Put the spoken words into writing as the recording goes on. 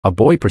A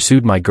boy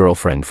pursued my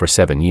girlfriend for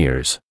 7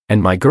 years,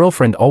 and my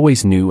girlfriend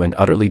always knew and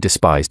utterly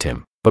despised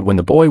him. But when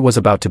the boy was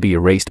about to be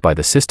erased by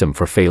the system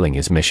for failing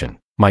his mission,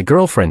 my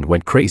girlfriend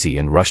went crazy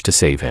and rushed to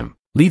save him,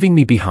 leaving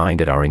me behind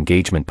at our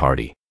engagement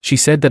party. She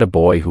said that a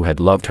boy who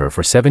had loved her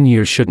for 7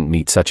 years shouldn't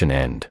meet such an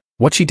end.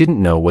 What she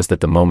didn't know was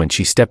that the moment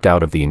she stepped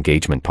out of the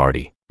engagement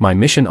party, my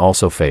mission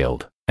also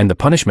failed, and the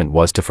punishment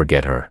was to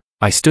forget her.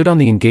 I stood on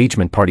the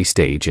engagement party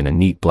stage in a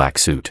neat black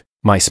suit,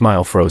 my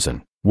smile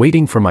frozen,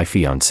 waiting for my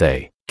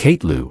fiancée,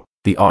 Kate Lou.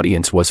 The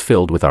audience was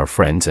filled with our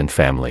friends and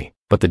family,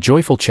 but the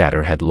joyful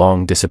chatter had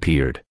long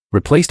disappeared,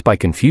 replaced by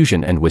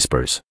confusion and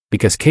whispers,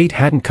 because Kate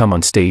hadn't come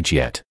on stage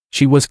yet.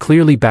 She was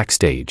clearly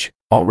backstage,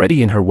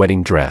 already in her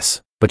wedding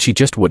dress, but she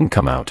just wouldn't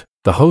come out.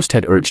 The host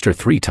had urged her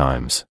 3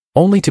 times,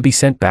 only to be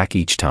sent back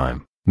each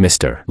time.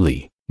 Mr.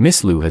 Lee,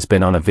 Miss Lou has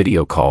been on a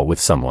video call with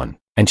someone,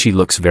 and she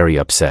looks very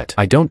upset.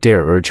 I don't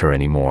dare urge her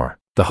anymore,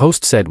 the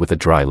host said with a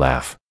dry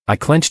laugh. I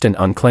clenched and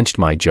unclenched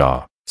my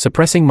jaw,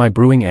 suppressing my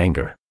brewing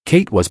anger.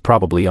 Kate was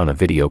probably on a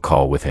video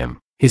call with him.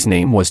 His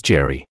name was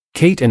Jerry.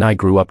 Kate and I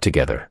grew up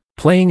together,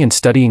 playing and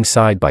studying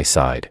side by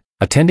side,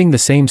 attending the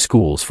same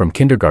schools from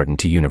kindergarten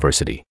to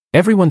university.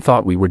 Everyone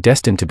thought we were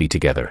destined to be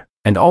together,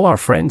 and all our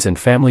friends and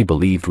family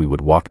believed we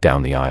would walk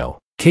down the aisle.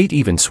 Kate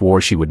even swore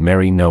she would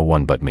marry no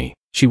one but me.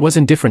 She was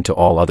indifferent to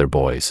all other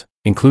boys,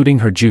 including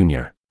her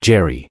junior,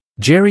 Jerry.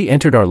 Jerry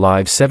entered our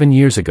lives 7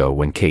 years ago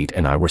when Kate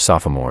and I were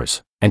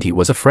sophomores, and he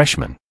was a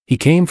freshman. He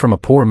came from a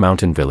poor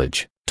mountain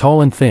village,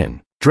 tall and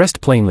thin,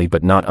 dressed plainly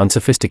but not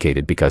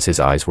unsophisticated because his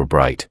eyes were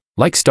bright,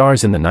 like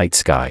stars in the night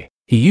sky.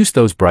 He used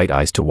those bright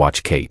eyes to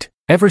watch Kate,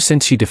 ever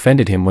since she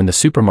defended him when the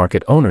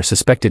supermarket owner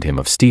suspected him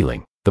of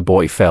stealing. The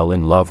boy fell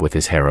in love with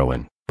his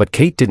heroine, but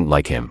Kate didn't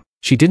like him.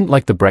 She didn't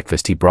like the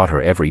breakfast he brought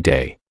her every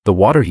day, the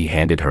water he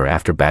handed her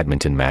after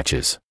badminton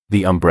matches,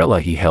 the umbrella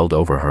he held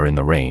over her in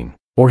the rain,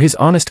 or his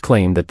honest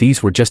claim that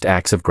these were just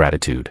acts of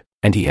gratitude,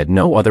 and he had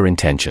no other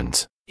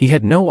intentions. He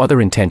had no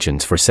other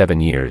intentions for 7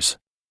 years.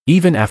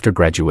 Even after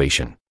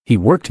graduation, he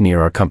worked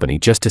near our company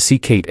just to see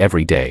Kate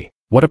every day.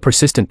 What a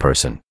persistent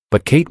person.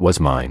 But Kate was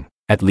mine.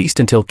 At least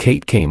until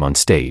Kate came on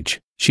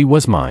stage, she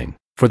was mine.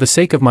 For the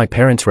sake of my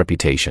parents'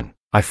 reputation,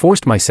 I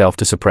forced myself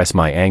to suppress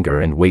my anger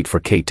and wait for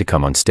Kate to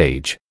come on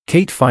stage.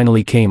 Kate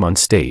finally came on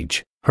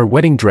stage. Her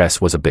wedding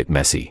dress was a bit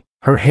messy,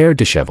 her hair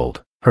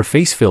disheveled, her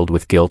face filled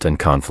with guilt and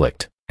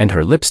conflict, and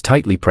her lips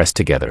tightly pressed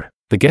together.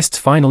 The guests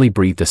finally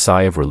breathed a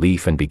sigh of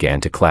relief and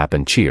began to clap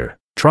and cheer,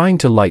 trying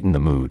to lighten the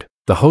mood.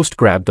 The host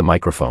grabbed the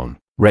microphone,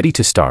 ready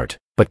to start,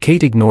 but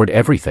Kate ignored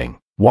everything,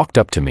 walked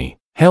up to me,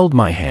 held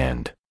my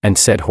hand, and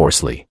said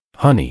hoarsely,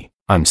 "Honey,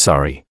 I'm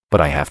sorry,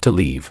 but I have to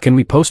leave. Can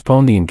we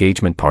postpone the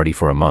engagement party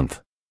for a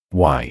month?"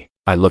 Why?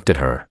 I looked at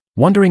her,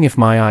 wondering if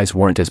my eyes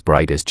weren't as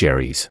bright as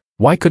Jerry's.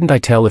 Why couldn't I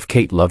tell if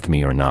Kate loved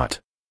me or not?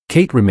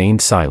 Kate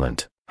remained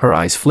silent, her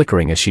eyes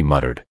flickering as she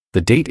muttered,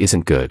 "The date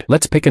isn't good.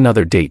 Let's pick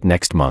another date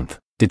next month."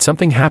 Did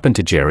something happen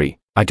to Jerry?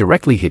 I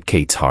directly hit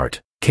Kate's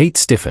heart. Kate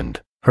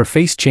stiffened, her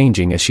face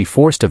changing as she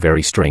forced a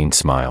very strained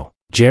smile.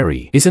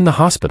 "Jerry is in the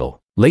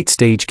hospital.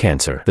 Late-stage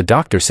cancer. The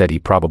doctor said he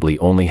probably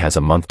only has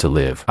a month to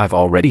live. I've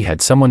already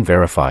had someone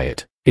verify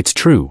it. It's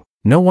true."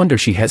 No wonder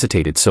she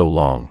hesitated so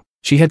long.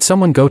 She had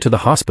someone go to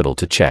the hospital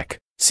to check.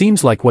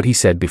 Seems like what he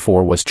said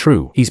before was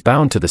true. He's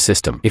bound to the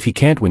system. If he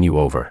can't win you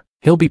over,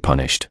 he'll be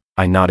punished.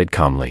 I nodded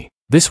calmly.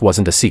 This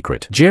wasn't a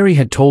secret. Jerry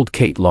had told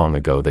Kate long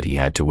ago that he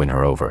had to win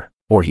her over,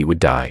 or he would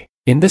die.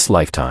 In this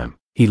lifetime,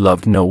 he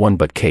loved no one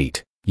but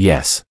Kate.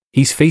 Yes,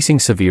 he's facing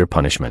severe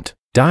punishment,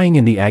 dying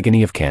in the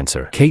agony of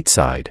cancer. Kate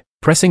sighed,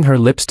 pressing her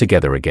lips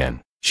together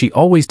again. She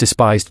always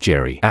despised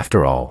Jerry.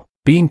 After all,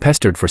 being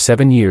pestered for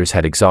 7 years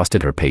had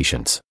exhausted her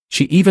patience.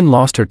 She even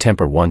lost her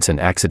temper once and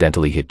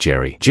accidentally hit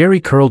Jerry.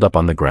 Jerry curled up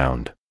on the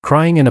ground,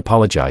 crying and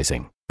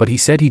apologizing, but he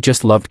said he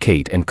just loved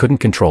Kate and couldn't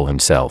control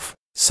himself.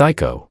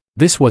 Psycho.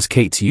 This was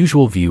Kate's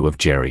usual view of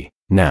Jerry.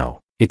 Now,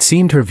 it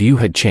seemed her view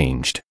had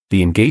changed.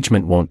 The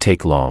engagement won't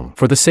take long.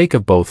 For the sake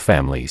of both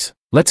families,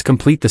 let's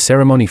complete the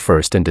ceremony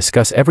first and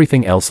discuss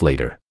everything else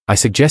later, I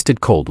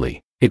suggested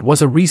coldly. It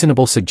was a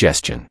reasonable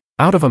suggestion.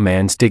 Out of a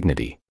man's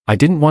dignity, I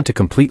didn't want to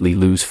completely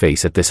lose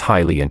face at this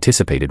highly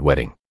anticipated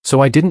wedding,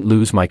 so I didn't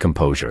lose my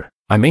composure.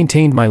 I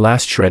maintained my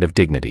last shred of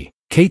dignity.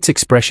 Kate's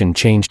expression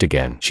changed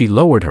again. She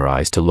lowered her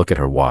eyes to look at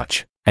her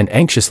watch, and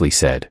anxiously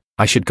said,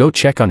 "I should go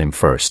check on him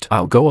first."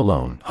 "I'll go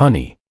alone."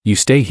 "Honey, you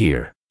stay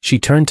here." She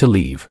turned to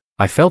leave.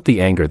 I felt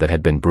the anger that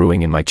had been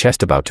brewing in my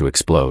chest about to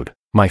explode.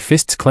 My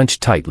fists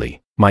clenched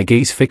tightly, my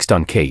gaze fixed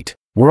on Kate.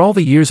 Were all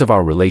the years of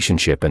our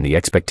relationship and the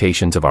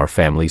expectations of our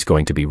families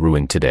going to be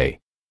ruined today?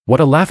 What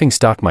a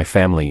laughingstock my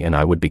family and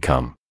I would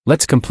become.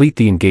 "Let's complete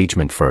the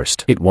engagement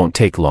first. It won't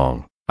take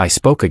long." I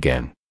spoke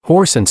again,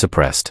 hoarse and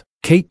suppressed.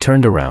 Kate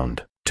turned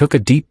around, took a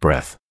deep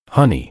breath.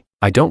 "Honey,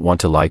 I don't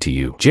want to lie to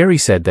you. Jerry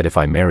said that if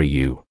I marry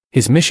you,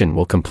 his mission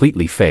will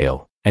completely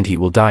fail, and he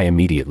will die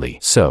immediately.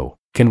 So,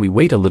 can we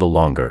wait a little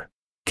longer?"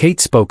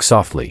 Kate spoke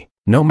softly.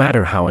 "No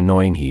matter how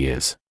annoying he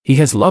is, he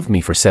has loved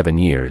me for 7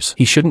 years.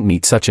 He shouldn't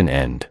meet such an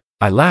end."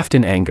 I laughed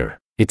in anger.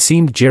 It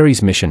seemed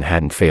Jerry's mission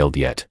hadn't failed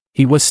yet.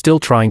 He was still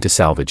trying to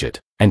salvage it.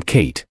 And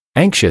Kate,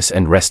 Anxious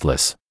and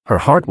restless, her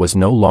heart was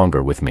no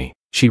longer with me.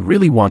 She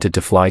really wanted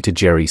to fly to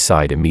Jerry's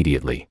side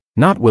immediately,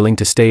 not willing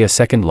to stay a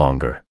second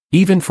longer,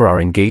 even for our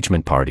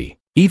engagement party,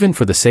 even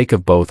for the sake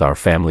of both our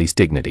family's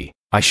dignity.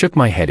 I shook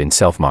my head in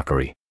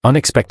self-mockery.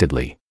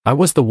 Unexpectedly, I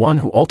was the one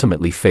who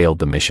ultimately failed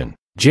the mission.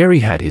 Jerry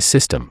had his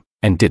system,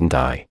 and didn't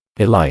I,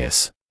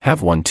 Elias,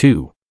 have one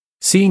too?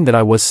 Seeing that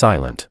I was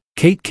silent,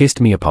 Kate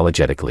kissed me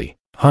apologetically.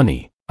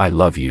 Honey, I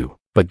love you,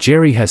 but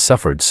Jerry has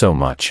suffered so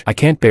much. I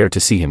can't bear to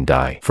see him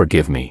die.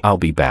 Forgive me. I'll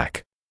be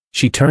back.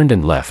 She turned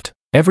and left.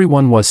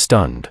 Everyone was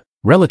stunned.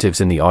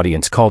 Relatives in the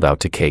audience called out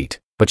to Kate,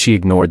 but she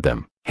ignored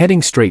them,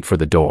 heading straight for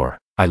the door.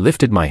 I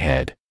lifted my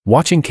head,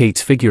 watching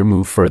Kate's figure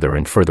move further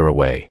and further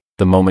away.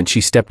 The moment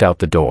she stepped out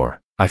the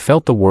door, I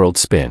felt the world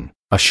spin,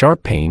 a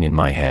sharp pain in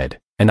my head,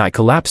 and I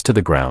collapsed to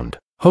the ground.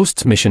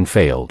 Host's mission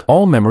failed.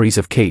 All memories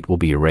of Kate will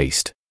be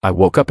erased. I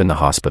woke up in the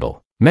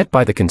hospital, met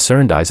by the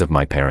concerned eyes of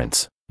my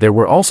parents. There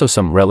were also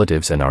some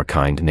relatives and our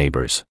kind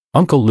neighbors,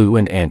 Uncle Lou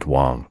and Aunt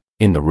Wong,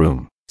 in the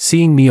room.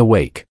 Seeing me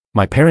awake,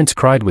 my parents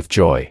cried with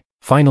joy,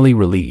 finally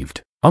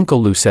relieved.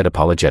 Uncle Lou said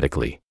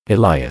apologetically,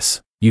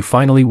 Elias, you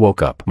finally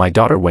woke up. My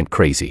daughter went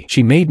crazy.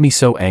 She made me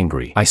so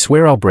angry. I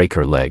swear I'll break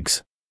her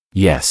legs.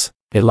 Yes,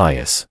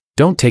 Elias,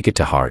 don't take it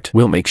to heart.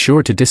 We'll make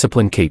sure to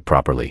discipline Kate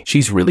properly.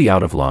 She's really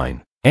out of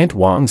line. Aunt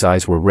Wong's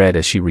eyes were red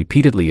as she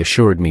repeatedly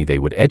assured me they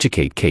would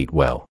educate Kate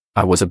well.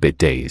 I was a bit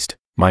dazed,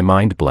 my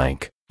mind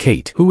blank.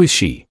 Kate, who is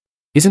she?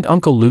 Isn't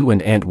Uncle Lou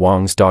and Aunt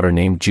Wong's daughter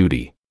named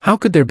Judy? How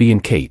could there be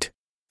in Kate?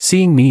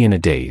 Seeing me in a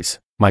daze,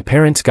 my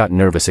parents got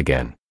nervous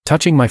again,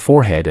 touching my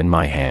forehead and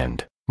my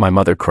hand. My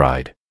mother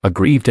cried,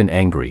 aggrieved and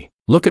angry.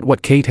 Look at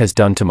what Kate has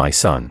done to my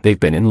son. They've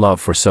been in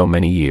love for so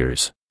many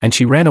years, and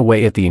she ran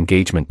away at the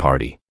engagement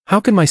party. How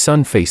can my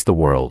son face the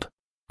world?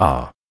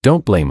 Ah,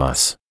 don't blame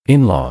us.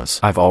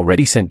 In-laws. I've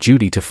already sent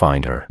Judy to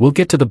find her. We'll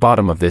get to the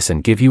bottom of this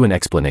and give you an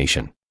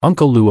explanation.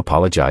 Uncle Lou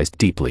apologized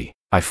deeply.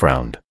 I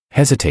frowned,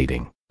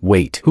 hesitating.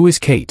 Wait, who is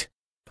Kate?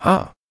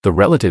 Ah, the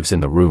relatives in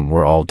the room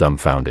were all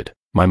dumbfounded.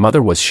 My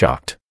mother was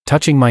shocked,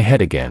 touching my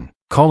head again,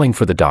 calling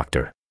for the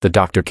doctor. The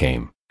doctor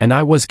came, and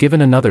I was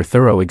given another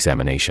thorough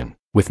examination,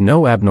 with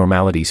no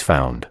abnormalities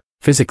found.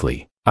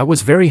 Physically, I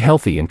was very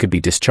healthy and could be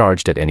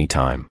discharged at any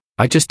time.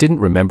 I just didn't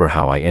remember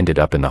how I ended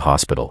up in the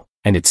hospital,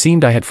 and it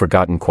seemed I had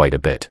forgotten quite a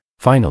bit.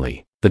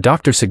 Finally, the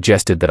doctor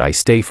suggested that I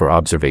stay for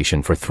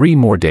observation for 3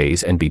 more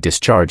days and be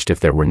discharged if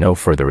there were no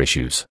further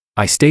issues.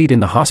 I stayed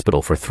in the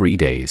hospital for 3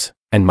 days,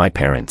 and my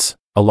parents,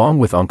 along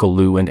with Uncle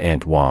Lou and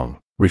Aunt Wong,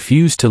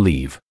 refused to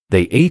leave.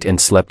 They ate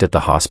and slept at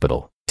the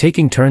hospital,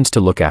 taking turns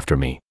to look after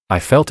me. I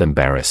felt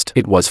embarrassed.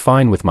 It was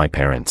fine with my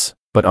parents,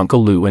 but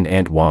Uncle Lou and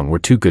Aunt Wong were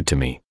too good to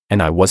me,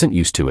 and I wasn't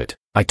used to it.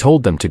 I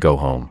told them to go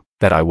home,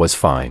 that I was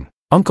fine.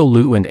 Uncle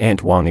Lou and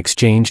Aunt Wong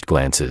exchanged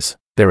glances,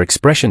 their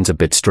expressions a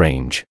bit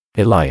strange.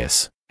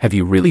 Elias, have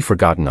you really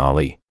forgotten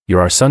Ollie?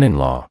 You're our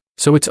son-in-law,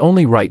 so it's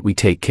only right we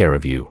take care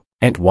of you.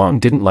 Aunt Wong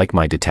didn't like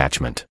my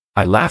detachment.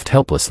 I laughed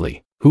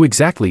helplessly. Who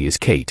exactly is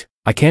Kate?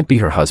 I can't be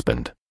her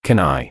husband, can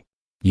I?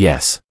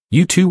 Yes,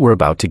 you two were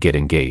about to get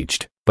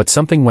engaged, but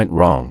something went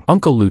wrong.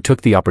 Uncle Lou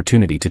took the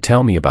opportunity to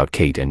tell me about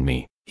Kate and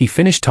me. He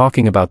finished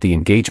talking about the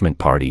engagement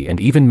party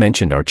and even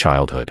mentioned our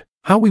childhood.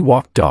 How we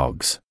walked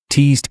dogs,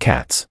 teased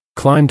cats,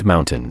 climbed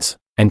mountains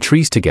and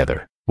trees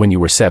together. When you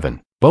were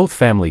 7, both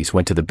families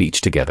went to the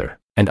beach together,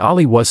 and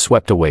Ollie was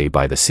swept away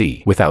by the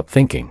sea. Without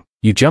thinking,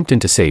 you jumped in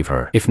to save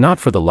her. If not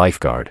for the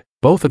lifeguard,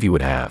 both of you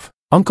would have.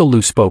 Uncle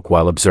Lou spoke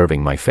while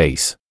observing my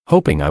face,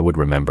 hoping I would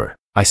remember.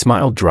 I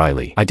smiled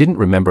dryly. I didn't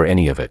remember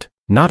any of it,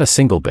 not a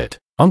single bit.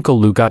 Uncle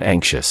Lou got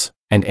anxious,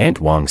 and Aunt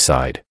Wong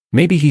sighed.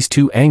 Maybe he's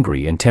too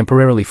angry and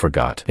temporarily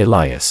forgot.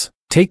 Elias,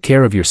 take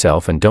care of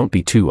yourself and don't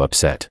be too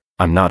upset.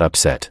 I'm not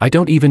upset. I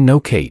don't even know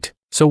Kate,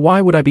 so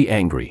why would I be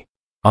angry?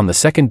 On the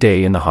second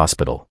day in the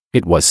hospital,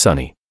 it was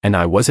sunny, and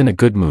I was in a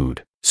good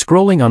mood,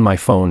 scrolling on my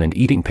phone and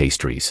eating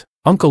pastries.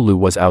 Uncle Lou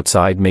was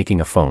outside making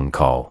a phone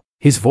call,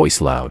 his voice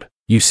loud.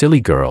 You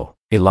silly girl,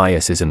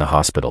 Elias is in the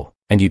hospital,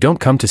 and you don't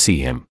come to see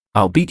him.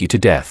 I'll beat you to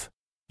death.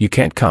 You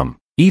can't come,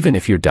 even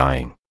if you're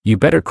dying. You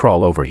better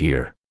crawl over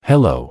here.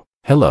 Hello,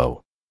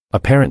 hello.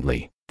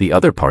 Apparently, the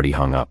other party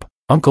hung up.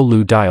 Uncle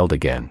Lou dialed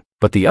again,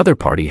 but the other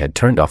party had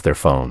turned off their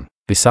phone.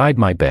 Beside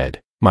my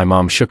bed, my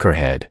mom shook her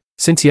head.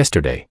 Since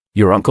yesterday,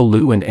 your Uncle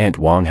Lou and Aunt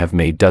Wong have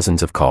made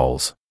dozens of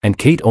calls, and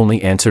Kate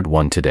only answered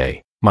one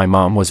today. My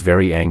mom was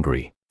very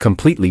angry,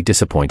 completely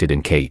disappointed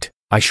in Kate.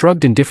 I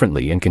shrugged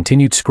indifferently and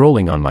continued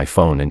scrolling on my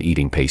phone and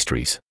eating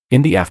pastries.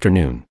 In the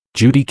afternoon,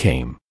 Judy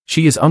came.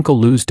 She is Uncle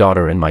Lou's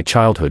daughter and my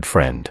childhood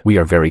friend. We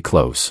are very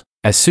close.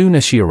 As soon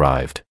as she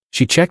arrived,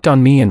 she checked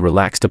on me and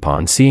relaxed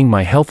upon seeing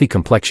my healthy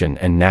complexion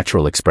and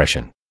natural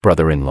expression.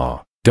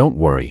 Brother-in-law, don't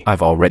worry.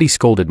 I've already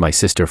scolded my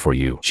sister for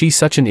you. She's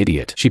such an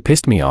idiot. She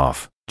pissed me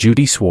off.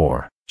 Judy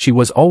swore. She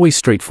was always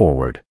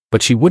straightforward,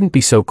 but she wouldn't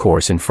be so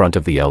coarse in front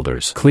of the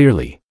elders.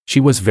 Clearly, she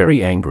was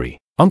very angry.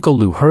 Uncle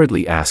Lou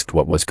hurriedly asked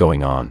what was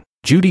going on.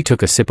 Judy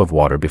took a sip of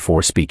water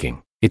before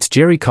speaking. It's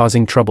Jerry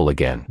causing trouble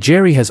again.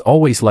 Jerry has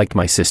always liked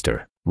my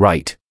sister,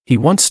 right? He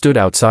once stood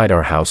outside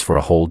our house for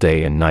a whole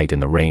day and night in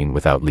the rain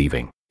without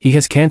leaving. He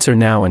has cancer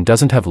now and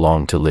doesn't have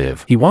long to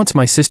live. He wants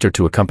my sister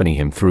to accompany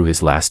him through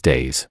his last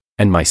days.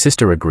 And my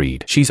sister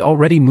agreed. She's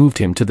already moved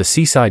him to the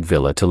seaside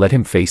villa to let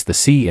him face the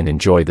sea and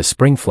enjoy the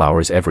spring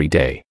flowers every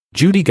day.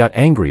 Judy got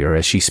angrier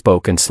as she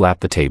spoke and slapped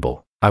the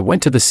table. I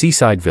went to the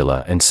seaside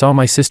villa and saw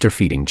my sister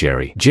feeding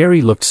Jerry.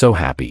 Jerry looked so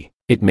happy.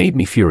 It made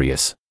me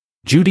furious.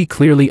 Judy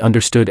clearly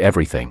understood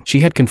everything.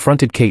 She had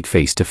confronted Kate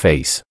face to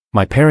face.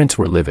 My parents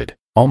were livid,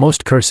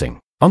 almost cursing.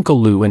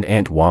 Uncle Lou and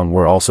Aunt Wong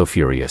were also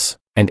furious,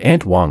 and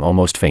Aunt Wong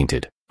almost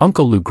fainted.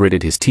 Uncle Lou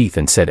gritted his teeth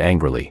and said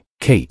angrily,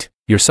 "Kate,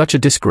 you're such a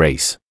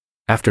disgrace."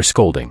 After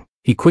scolding,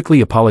 he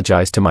quickly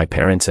apologized to my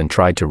parents and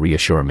tried to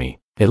reassure me.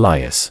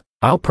 "Elias,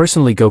 I'll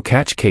personally go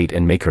catch Kate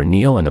and make her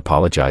kneel and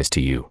apologize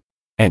to you."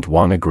 Aunt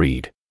Wong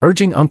agreed,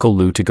 urging Uncle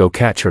Lou to go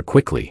catch her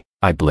quickly.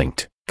 I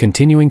blinked,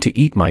 continuing to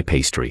eat my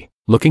pastry,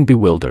 looking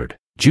bewildered.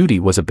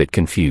 Judy was a bit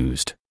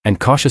confused, and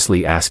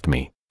cautiously asked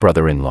me,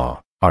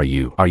 "Brother-in-law, are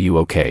you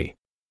okay?"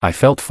 I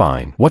felt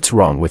fine. What's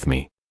wrong with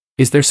me?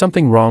 Is there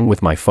something wrong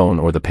with my phone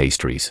or the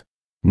pastries?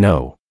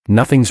 No,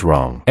 nothing's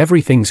wrong.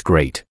 Everything's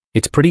great.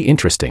 It's pretty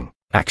interesting,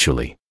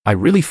 actually. I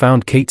really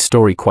found Kate's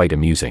story quite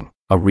amusing.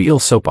 A real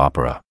soap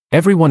opera.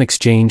 Everyone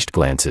exchanged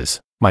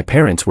glances. My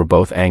parents were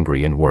both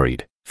angry and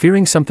worried,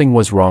 fearing something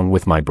was wrong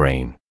with my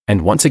brain,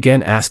 and once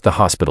again asked the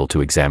hospital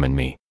to examine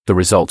me. The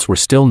results were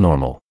still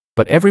normal,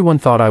 but everyone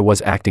thought I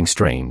was acting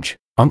strange.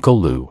 Uncle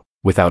Lou,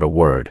 without a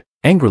word,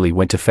 angrily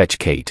went to fetch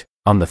Kate.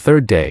 On the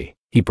third day,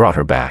 he brought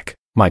her back.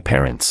 My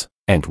parents,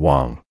 Aunt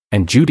Wong,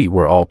 and Judy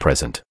were all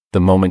present. The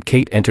moment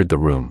Kate entered the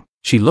room,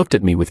 she looked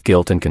at me with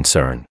guilt and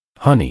concern.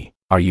 "Honey,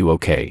 are you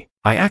okay?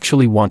 I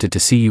actually wanted to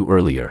see you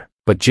earlier,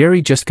 but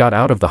Jerry just got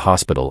out of the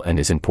hospital and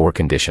is in poor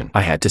condition.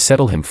 I had to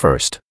settle him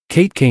first."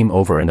 Kate came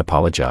over and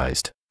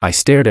apologized. I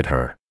stared at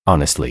her.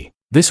 Honestly,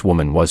 this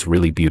woman was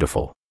really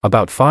beautiful.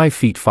 About 5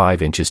 feet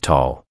 5 inches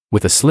tall,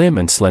 with a slim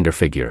and slender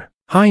figure,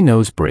 high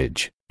nose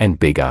bridge, and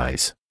big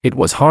eyes. It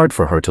was hard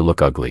for her to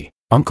look ugly.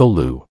 "Uncle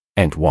Lou,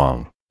 Aunt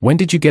Wong, when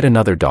did you get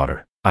another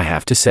daughter? I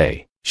have to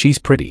say, she's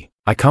pretty,"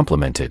 I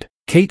complimented.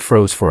 Kate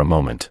froze for a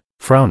moment,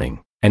 frowning,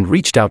 and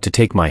reached out to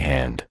take my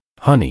hand.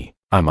 "Honey,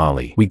 I'm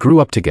Ollie. We grew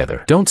up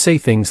together. Don't say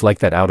things like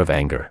that out of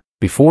anger."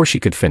 Before she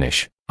could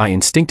finish, I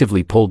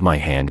instinctively pulled my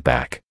hand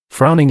back,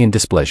 frowning in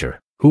displeasure.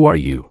 "Who are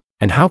you?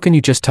 And how can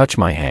you just touch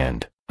my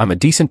hand? I'm a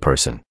decent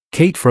person."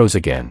 Kate froze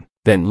again,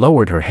 then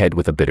lowered her head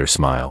with a bitter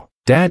smile.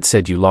 "Dad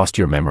said you lost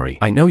your memory.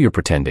 I know you're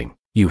pretending.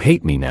 You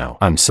hate me now."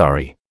 "I'm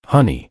sorry,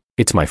 honey.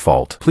 It's my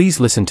fault. Please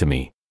listen to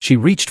me." She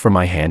reached for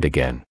my hand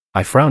again.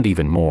 I frowned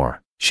even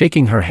more,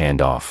 shaking her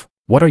hand off.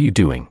 "What are you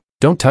doing?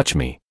 Don't touch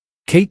me."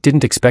 Kate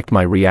didn't expect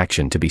my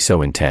reaction to be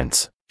so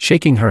intense.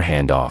 Shaking her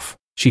hand off,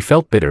 she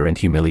felt bitter and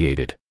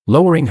humiliated,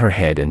 lowering her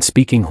head and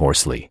speaking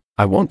hoarsely.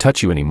 "I won't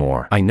touch you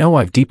anymore. I know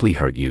I've deeply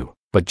hurt you,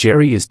 but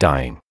Jerry is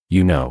dying.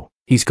 You know,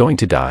 he's going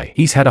to die.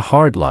 He's had a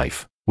hard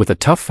life, with a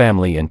tough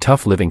family and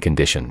tough living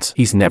conditions.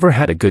 He's never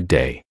had a good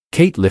day."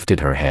 Kate lifted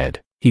her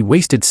head. "He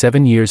wasted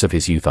 7 years of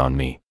his youth on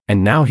me,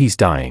 and now he's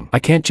dying. I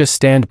can't just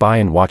stand by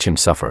and watch him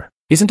suffer.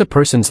 Isn't a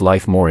person's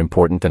life more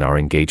important than our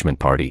engagement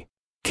party?"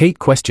 Kate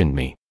questioned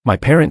me. My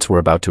parents were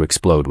about to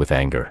explode with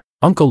anger.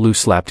 Uncle Lou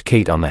slapped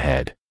Kate on the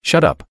head.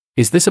 "Shut up.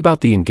 Is this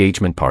about the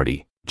engagement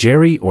party?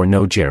 Jerry or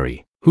no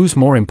Jerry? Who's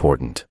more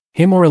important,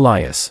 him or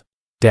Elias?"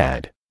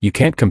 "Dad, you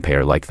can't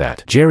compare like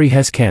that. Jerry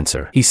has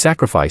cancer. He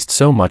sacrificed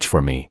so much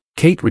for me,"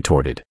 Kate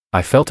retorted.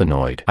 I felt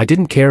annoyed. I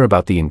didn't care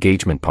about the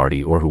engagement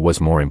party or who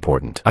was more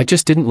important. I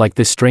just didn't like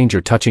this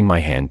stranger touching my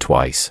hand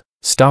twice.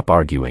 "Stop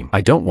arguing.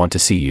 I don't want to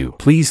see you.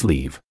 Please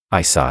leave,"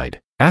 I sighed,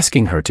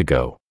 asking her to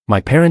go.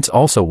 My parents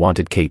also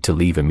wanted Kate to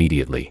leave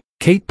immediately.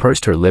 Kate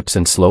pursed her lips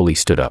and slowly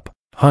stood up.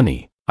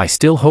 "Honey, I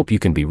still hope you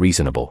can be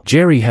reasonable.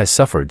 Jerry has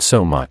suffered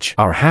so much.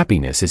 Our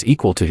happiness is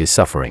equal to his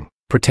suffering.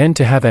 Pretend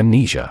to have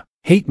amnesia.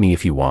 Hate me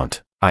if you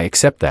want. I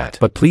accept that.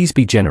 But please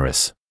be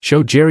generous.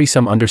 Show Jerry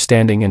some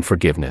understanding and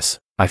forgiveness."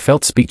 I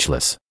felt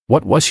speechless.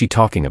 What was she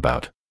talking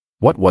about?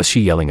 What was she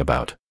yelling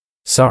about?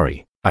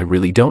 "Sorry, I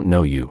really don't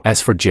know you.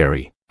 As for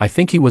Jerry, I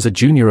think he was a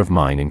junior of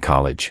mine in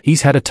college.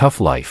 He's had a tough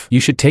life.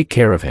 You should take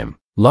care of him.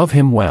 Love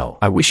him well.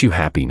 I wish you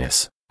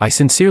happiness. I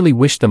sincerely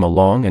wish them a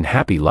long and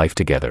happy life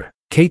together."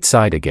 Kate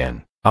sighed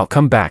again. "I'll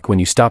come back when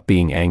you stop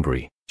being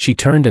angry." She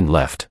turned and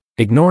left,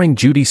 ignoring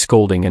Judy's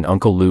scolding and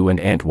Uncle Lou and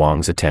Aunt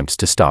Wong's attempts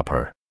to stop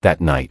her.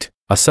 That night,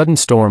 a sudden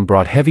storm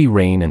brought heavy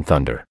rain and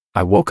thunder.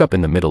 I woke up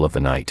in the middle of the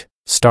night,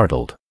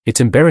 startled. It's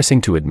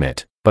embarrassing to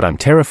admit, but I'm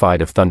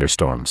terrified of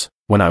thunderstorms.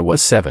 When I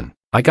was 7,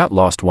 I got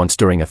lost once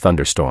during a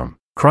thunderstorm,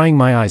 crying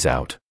my eyes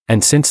out,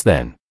 and since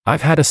then,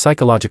 I've had a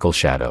psychological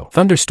shadow.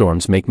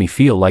 Thunderstorms make me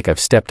feel like I've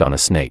stepped on a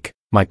snake.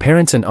 My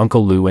parents and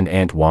Uncle Lou and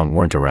Aunt Wong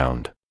weren't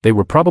around. They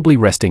were probably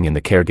resting in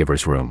the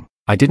caregiver's room.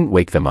 I didn't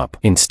wake them up.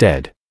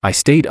 Instead, I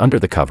stayed under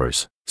the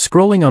covers,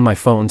 scrolling on my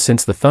phone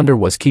since the thunder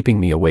was keeping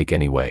me awake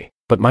anyway.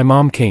 But my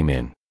mom came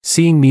in.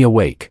 Seeing me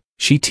awake,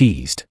 she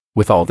teased,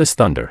 "With all this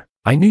thunder,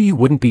 I knew you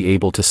wouldn't be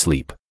able to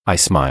sleep." I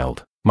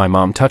smiled. My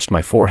mom touched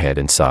my forehead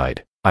and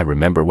sighed. "I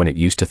remember when it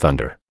used to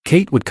thunder.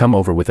 Kate would come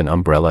over with an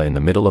umbrella in the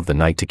middle of the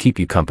night to keep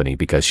you company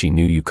because she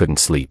knew you couldn't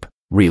sleep."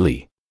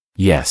 "Really?"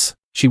 "Yes.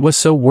 She was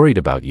so worried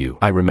about you.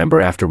 I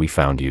remember after we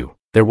found you,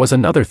 there was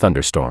another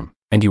thunderstorm,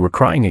 and you were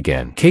crying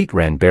again. Kate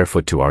ran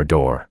barefoot to our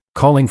door,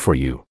 calling for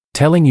you,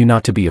 telling you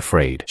not to be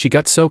afraid. She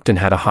got soaked and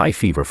had a high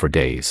fever for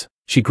days.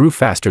 She grew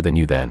faster than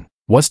you then,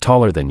 was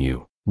taller than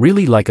you,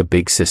 really like a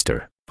big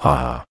sister.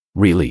 Haha,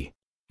 really?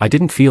 I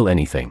didn't feel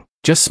anything,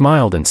 just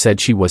smiled and said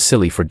she was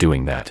silly for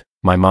doing that.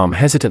 My mom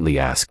hesitantly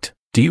asked,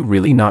 do you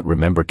really not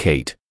remember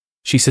Kate?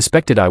 She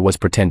suspected I was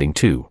pretending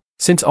too,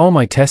 since all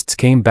my tests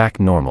came back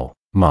normal.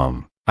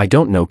 Mom, I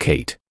don't know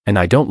Kate, and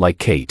I don't like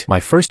Kate. My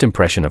first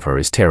impression of her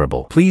is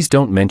terrible. Please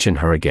don't mention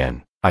her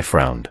again. I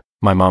frowned.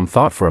 My mom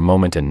thought for a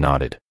moment and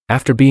nodded.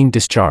 After being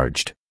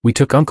discharged, we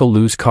took Uncle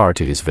Lou's car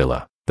to his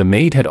villa. The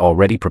maid had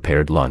already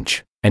prepared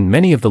lunch, and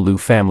many of the Lou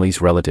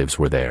family's relatives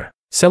were there,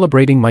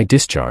 celebrating my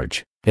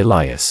discharge.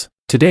 Elias,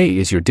 today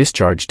is your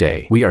discharge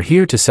day. We are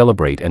here to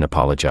celebrate and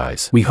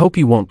apologize. We hope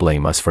you won't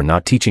blame us for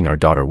not teaching our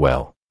daughter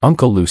well,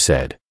 Uncle Lou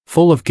said,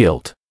 full of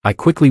guilt. I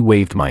quickly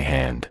waved my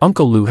hand.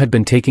 Uncle Lou had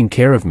been taking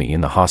care of me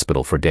in the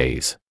hospital for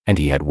days, and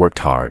he had worked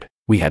hard.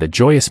 We had a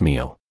joyous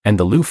meal, and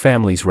the Lou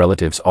family's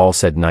relatives all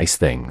said nice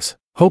things,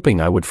 hoping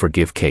I would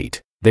forgive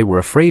Kate. They were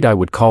afraid I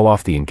would call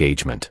off the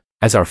engagement,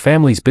 as our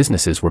family's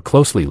businesses were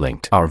closely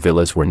linked. Our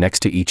villas were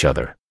next to each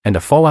other, and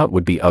a fallout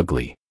would be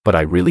ugly, but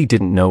I really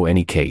didn't know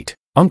any Kate.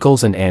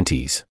 Uncles and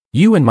aunties,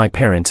 you and my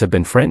parents have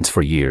been friends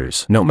for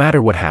years. No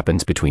matter what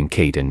happens between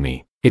Kate and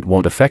me, it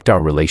won't affect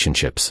our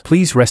relationships.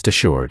 Please rest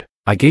assured.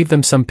 I gave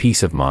them some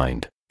peace of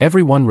mind.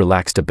 Everyone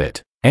relaxed a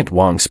bit. Aunt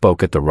Wong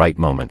spoke at the right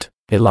moment.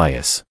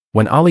 Elias,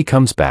 when Ali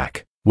comes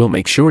back, we'll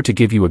make sure to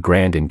give you a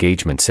grand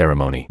engagement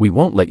ceremony. We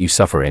won't let you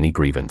suffer any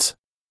grievance.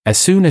 As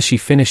soon as she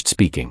finished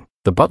speaking,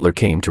 the butler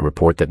came to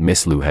report that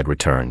Miss Lou had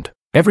returned.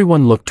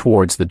 Everyone looked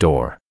towards the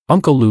door.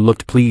 Uncle Lou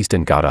looked pleased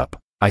and got up.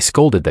 I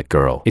scolded that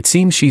girl. It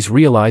seems she's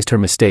realized her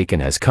mistake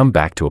and has come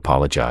back to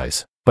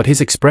apologize. But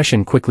his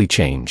expression quickly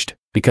changed,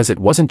 because it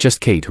wasn't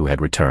just Kate who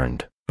had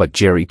returned, but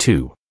Jerry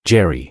too.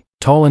 Jerry,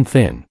 tall and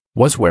thin,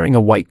 was wearing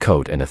a white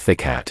coat and a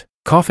thick hat,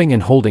 coughing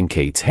and holding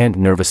Kate's hand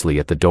nervously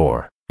at the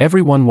door.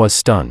 Everyone was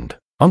stunned.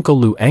 Uncle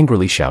Lou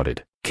angrily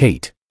shouted,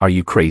 Kate, are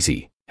you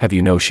crazy? Have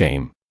you no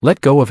shame? Let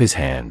go of his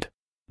hand.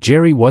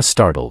 Jerry was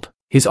startled,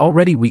 his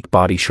already weak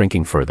body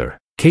shrinking further.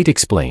 Kate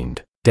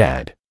explained,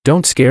 Dad,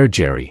 don't scare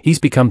Jerry. He's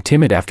become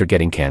timid after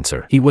getting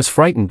cancer. He was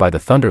frightened by the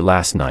thunder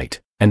last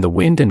night, and the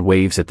wind and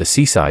waves at the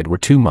seaside were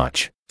too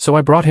much, so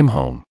I brought him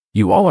home.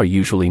 You all are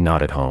usually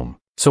not at home,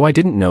 so I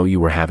didn't know you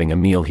were having a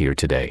meal here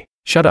today.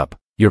 Shut up,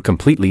 you're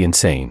completely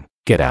insane.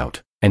 Get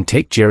out, and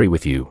take Jerry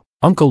with you.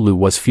 Uncle Lou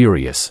was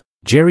furious.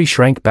 Jerry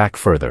shrank back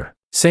further,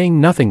 saying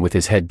nothing with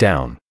his head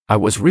down. I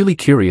was really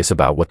curious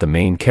about what the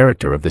main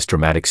character of this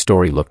dramatic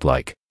story looked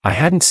like. I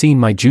hadn't seen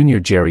my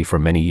junior Jerry for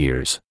many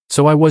years,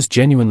 so I was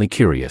genuinely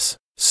curious.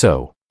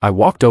 So, I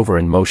walked over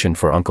and motioned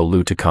for Uncle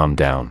Lou to calm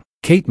down.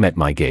 Kate met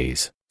my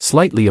gaze,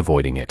 slightly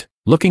avoiding it,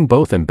 looking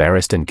both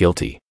embarrassed and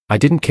guilty. I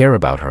didn't care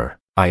about her.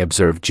 I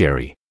observed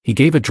Jerry. He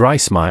gave a dry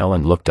smile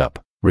and looked up,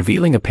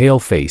 revealing a pale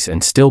face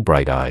and still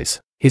bright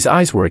eyes. His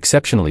eyes were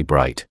exceptionally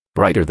bright,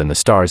 brighter than the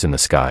stars in the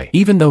sky.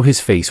 Even though his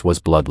face was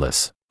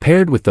bloodless,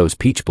 paired with those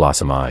peach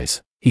blossom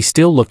eyes, he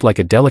still looked like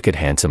a delicate,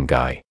 handsome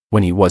guy.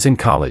 When he was in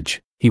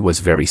college, he was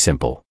very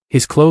simple,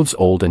 his clothes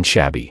old and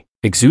shabby,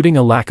 exuding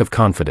a lack of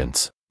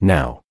confidence.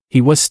 Now,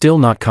 he was still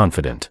not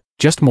confident,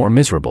 just more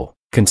miserable,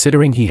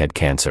 considering he had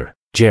cancer.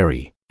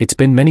 Jerry, it's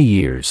been many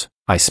years,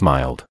 I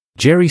smiled.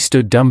 Jerry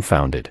stood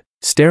dumbfounded,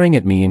 staring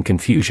at me in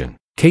confusion.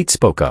 Kate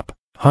spoke up,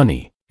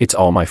 Honey, it's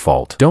all my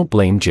fault. Don't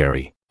blame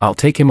Jerry. I'll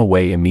take him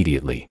away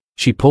immediately.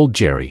 She pulled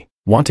Jerry,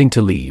 wanting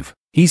to leave.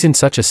 He's in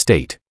such a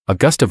state, a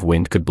gust of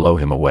wind could blow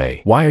him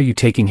away. Why are you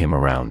taking him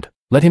around?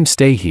 Let him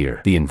stay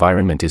here. The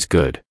environment is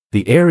good,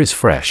 the air is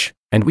fresh,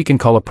 and we can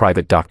call a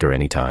private doctor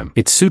anytime.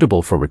 It's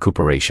suitable for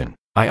recuperation.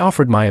 I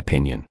offered my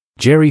opinion.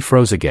 Jerry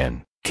froze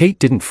again. Kate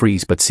didn't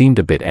freeze but seemed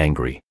a bit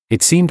angry.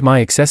 It seemed my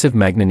excessive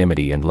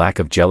magnanimity and lack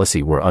of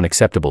jealousy were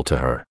unacceptable to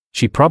her.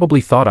 She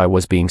probably thought I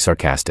was being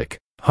sarcastic.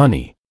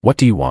 Honey, what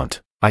do you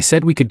want? I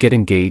said we could get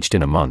engaged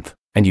in a month,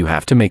 and you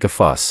have to make a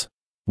fuss.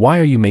 Why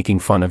are you making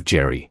fun of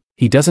Jerry?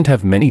 He doesn't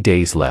have many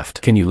days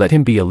left. Can you let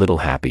him be a little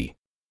happy?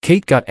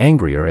 Kate got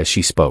angrier as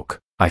she spoke.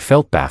 I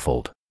felt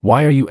baffled.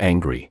 Why are you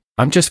angry?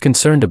 I'm just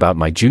concerned about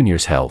my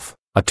junior's health.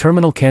 A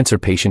terminal cancer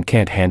patient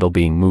can't handle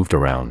being moved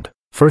around.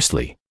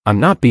 Firstly,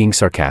 I'm not being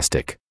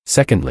sarcastic.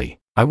 Secondly,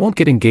 I won't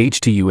get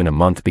engaged to you in a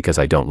month because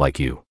I don't like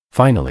you.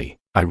 Finally,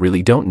 I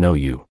really don't know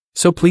you,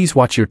 so please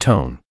watch your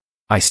tone.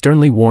 I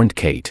sternly warned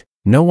Kate.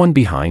 No one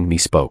behind me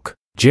spoke.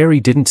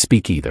 Jerry didn't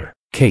speak either.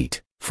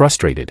 Kate,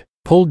 frustrated,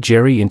 pulled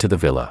Jerry into the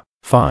villa.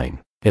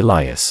 Fine,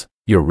 Elias,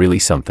 you're really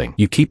something.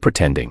 You keep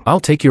pretending. I'll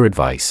take your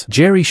advice.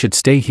 Jerry should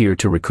stay here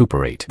to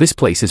recuperate. This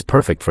place is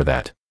perfect for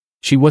that.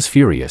 She was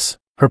furious,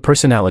 her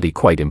personality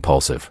quite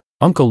impulsive.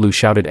 Uncle Lou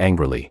shouted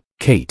angrily,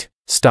 Kate,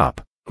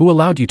 stop. Who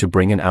allowed you to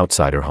bring an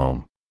outsider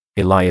home?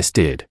 Elias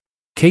did.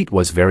 Kate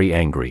was very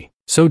angry,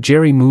 so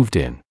Jerry moved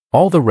in.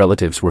 All the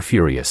relatives were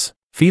furious,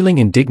 feeling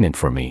indignant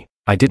for me.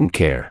 I didn't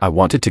care. I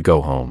wanted to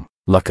go home.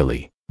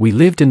 Luckily, we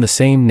lived in the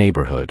same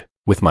neighborhood,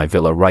 with my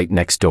villa right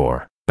next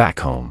door. Back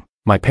home,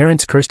 My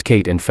parents cursed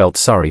Kate and felt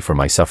sorry for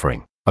my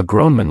suffering. A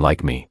grown man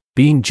like me,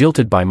 being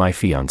jilted by my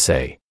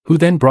fiancé, who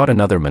then brought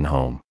another man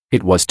home.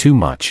 It was too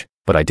much,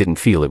 but I didn't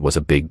feel it was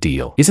a big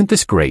deal. Isn't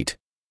this great?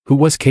 Who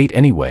was Kate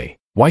anyway?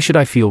 Why should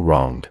I feel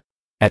wronged?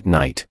 At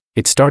night,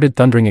 it started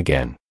thundering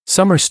again.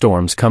 Summer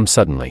storms come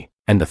suddenly,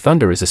 and the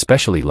thunder is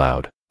especially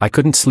loud. I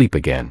couldn't sleep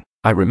again.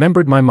 I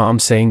remembered my mom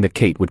saying that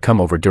Kate would come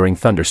over during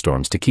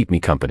thunderstorms to keep me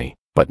company,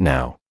 but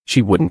now,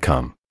 she wouldn't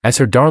come, as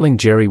her darling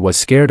Jerry was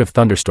scared of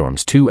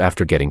thunderstorms too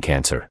after getting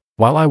cancer.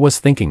 While I was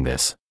thinking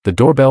this, the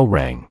doorbell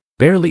rang,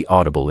 barely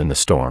audible in the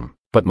storm,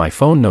 but my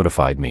phone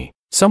notified me.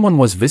 Someone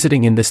was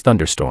visiting in this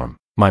thunderstorm.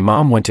 My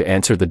mom went to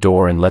answer the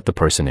door and let the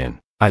person in.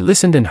 I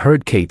listened and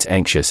heard Kate's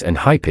anxious and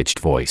high-pitched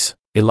voice.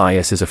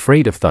 Elias is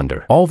afraid of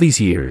thunder. All these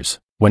years,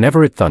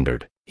 whenever it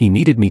thundered, he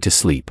needed me to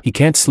sleep. He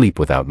can't sleep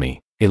without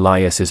me.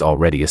 Elias is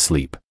already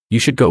asleep. You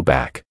should go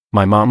back.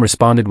 My mom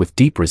responded with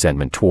deep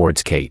resentment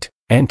towards Kate.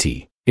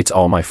 Auntie, it's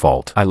all my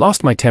fault. I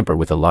lost my temper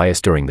with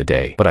Elias during the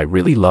day, but I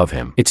really love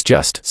him. It's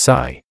just,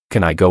 sigh.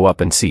 Can I go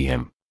up and see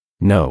him?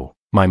 No.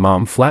 My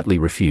mom flatly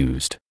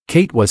refused.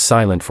 Kate was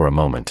silent for a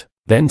moment,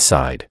 then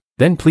sighed.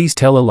 Then please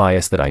tell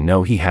Elias that I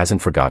know he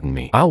hasn't forgotten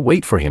me. I'll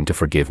wait for him to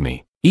forgive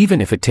me, even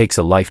if it takes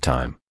a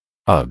lifetime.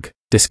 Ugh,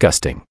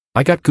 disgusting.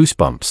 I got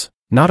goosebumps.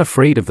 Not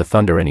afraid of the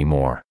thunder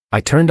anymore. I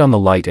turned on the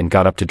light and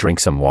got up to drink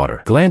some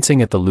water.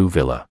 Glancing at the Lou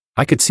Villa,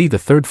 I could see the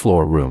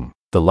third-floor room.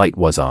 The light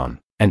was on,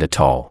 and a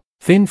tall,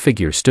 thin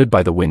figure stood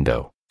by the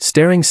window,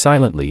 staring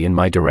silently in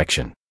my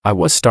direction. I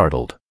was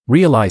startled,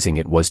 realizing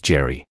it was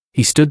Jerry.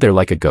 He stood there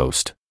like a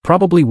ghost,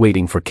 probably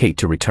waiting for Kate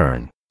to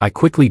return. I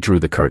quickly drew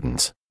the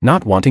curtains,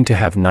 not wanting to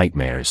have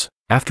nightmares.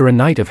 After a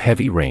night of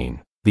heavy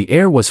rain, the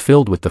air was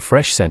filled with the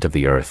fresh scent of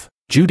the earth.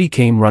 Judy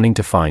came running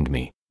to find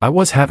me. I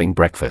was having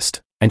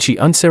breakfast, and she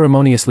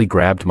unceremoniously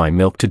grabbed my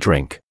milk to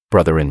drink.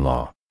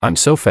 Brother-in-law, I'm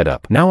so fed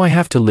up. Now I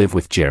have to live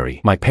with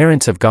Jerry. My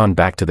parents have gone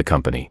back to the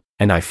company,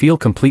 and I feel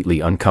completely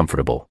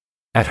uncomfortable.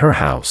 At her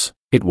house,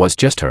 it was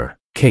just her,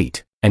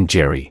 Kate, and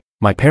Jerry.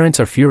 My parents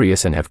are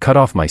furious and have cut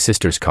off my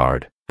sister's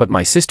card, but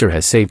my sister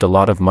has saved a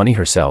lot of money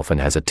herself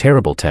and has a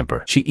terrible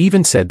temper. She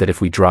even said that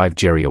if we drive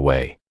Jerry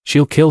away,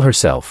 she'll kill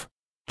herself.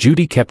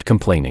 Judy kept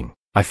complaining.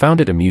 I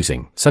found it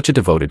amusing, such a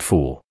devoted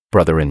fool.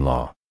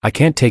 Brother-in-law, I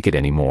can't take it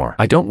anymore.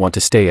 I don't want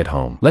to stay at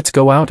home. Let's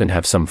go out and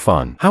have some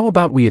fun. How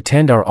about we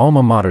attend our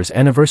alma mater's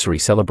anniversary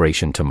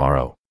celebration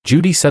tomorrow?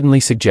 Judy suddenly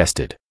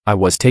suggested. I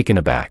was taken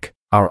aback.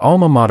 Our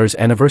alma mater's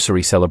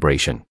anniversary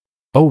celebration.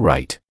 Oh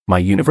right, my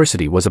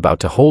university was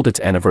about to hold its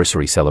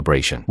anniversary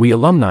celebration. We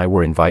alumni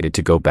were invited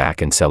to go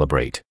back and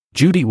celebrate.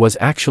 Judy was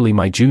actually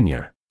my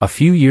junior, a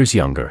few years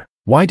younger.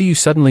 Why do you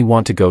suddenly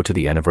want to go to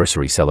the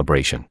anniversary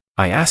celebration?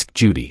 I asked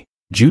Judy.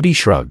 Judy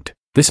shrugged.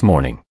 This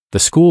morning, the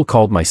school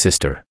called my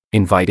sister,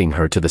 inviting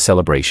her to the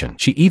celebration.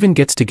 She even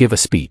gets to give a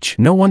speech.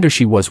 No wonder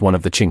she was one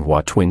of the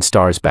Tsinghua twin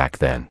stars back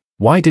then.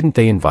 Why didn't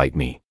they invite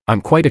me?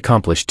 I'm quite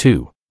accomplished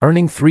too,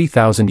 earning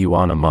 3,000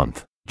 yuan a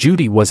month.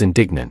 Judy was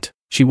indignant.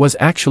 She was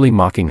actually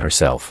mocking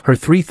herself. Her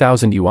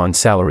 3,000 yuan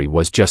salary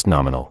was just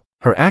nominal.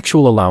 Her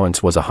actual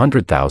allowance was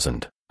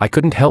 100,000. I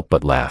couldn't help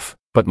but laugh,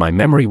 but my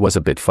memory was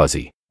a bit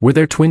fuzzy. Were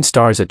there twin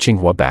stars at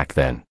Tsinghua back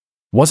then?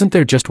 Wasn't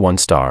there just one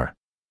star?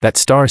 That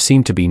star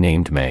seemed to be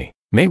named May.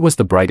 May was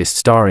the brightest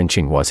star in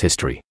Tsinghua's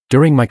history.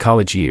 During my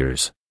college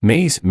years,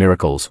 May's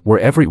miracles were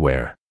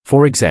everywhere.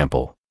 For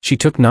example, she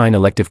took 9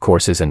 elective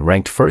courses and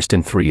ranked first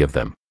in 3 of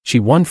them. She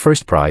won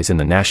first prize in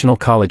the National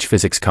College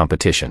Physics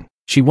Competition.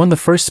 She won the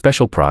first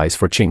special prize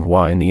for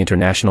Tsinghua in the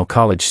International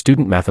College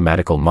Student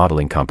Mathematical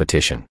Modeling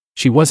Competition.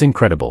 She was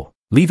incredible,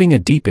 leaving a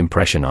deep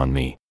impression on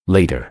me.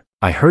 Later,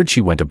 I heard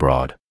she went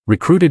abroad,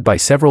 recruited by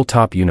several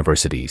top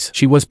universities.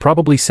 She was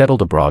probably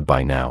settled abroad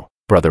by now.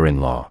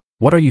 Brother-in-law,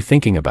 what are you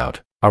thinking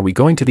about? Are we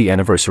going to the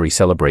anniversary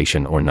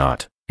celebration or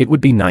not? It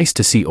would be nice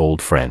to see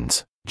old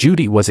friends.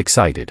 Judy was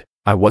excited.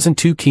 I wasn't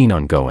too keen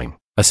on going,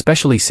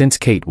 especially since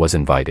Kate was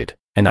invited,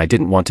 and I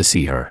didn't want to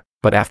see her.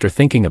 But after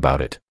thinking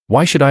about it,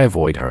 why should I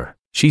avoid her?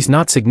 She's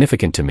not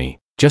significant to me,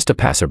 just a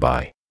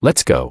passerby.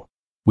 Let's go.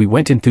 We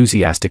went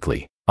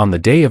enthusiastically. On the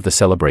day of the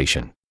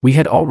celebration, we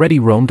had already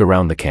roamed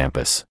around the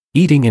campus,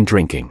 eating and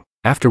drinking.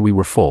 After we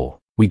were full,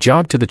 we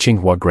jogged to the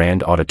Tsinghua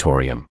Grand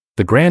Auditorium.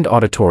 The Grand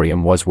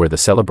Auditorium was where the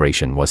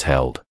celebration was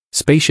held,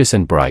 spacious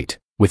and bright,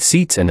 with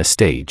seats and a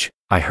stage.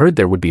 I heard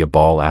there would be a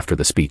ball after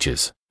the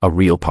speeches, a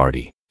real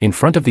party. In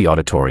front of the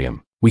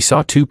auditorium, we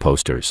saw 2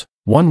 posters.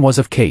 One was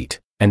of Kate,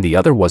 and the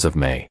other was of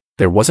May.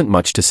 There wasn't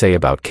much to say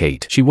about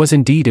Kate. She was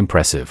indeed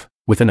impressive,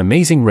 with an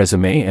amazing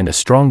resume and a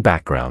strong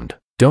background,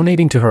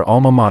 donating to her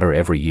alma mater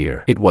every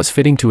year. It was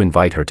fitting to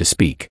invite her to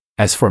speak.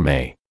 As for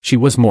May, she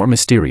was more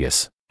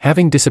mysterious,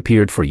 having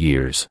disappeared for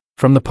years.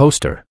 From the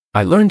poster,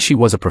 I learned she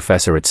was a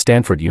professor at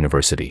Stanford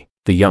University,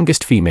 the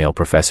youngest female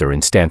professor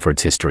in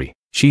Stanford's history.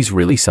 She's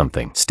really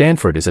something.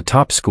 Stanford is a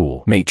top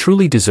school. May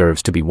truly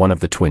deserves to be one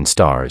of the twin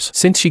stars.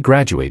 Since she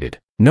graduated,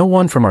 no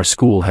one from our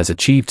school has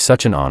achieved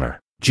such an honor.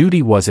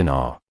 Judy was in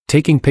awe,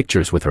 taking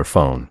pictures with her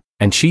phone.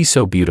 And she's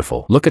so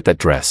beautiful. Look at that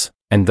dress,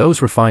 and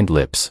those refined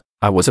lips.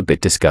 I was a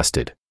bit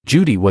disgusted.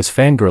 Judy was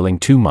fangirling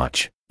too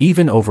much,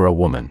 even over a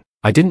woman.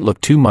 I didn't look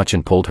too much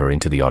and pulled her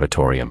into the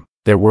auditorium.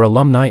 There were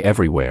alumni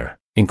everywhere,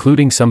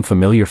 including some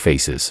familiar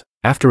faces.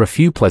 After a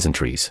few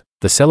pleasantries,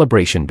 the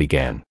celebration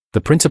began.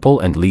 The principal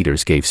and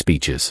leaders gave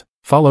speeches,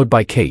 followed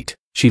by Kate.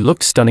 She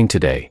looked stunning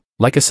today,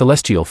 like a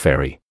celestial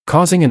fairy,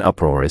 causing an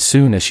uproar as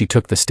soon as she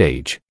took the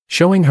stage,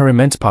 showing her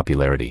immense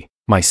popularity.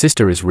 My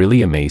sister is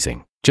really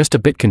amazing. Just a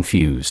bit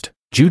confused.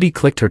 Judy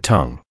clicked her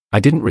tongue. I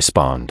didn't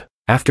respond.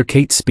 After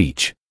Kate's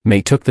speech,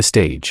 May took the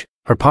stage.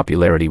 Her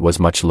popularity was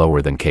much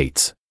lower than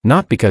Kate's.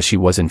 Not because she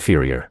was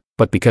inferior,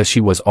 but because she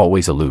was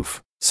always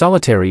aloof,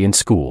 solitary in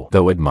school,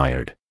 though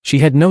admired. She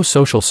had no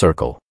social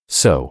circle,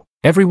 so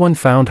everyone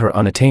found her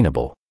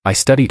unattainable. I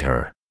studied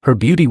her. Her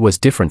beauty was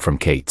different from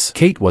Kate's.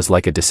 Kate was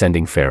like a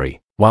descending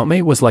fairy, while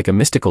May was like a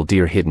mystical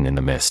deer hidden in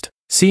the mist.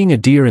 Seeing a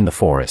deer in the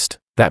forest,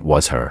 that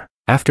was her.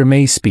 After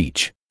May's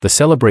speech, the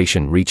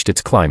celebration reached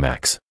its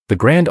climax. The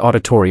grand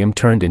auditorium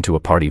turned into a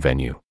party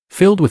venue,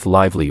 filled with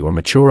lively or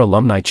mature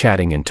alumni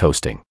chatting and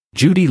toasting.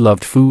 Judy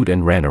loved food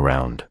and ran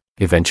around,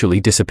 eventually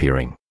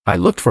disappearing. I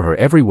looked for her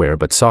everywhere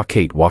but saw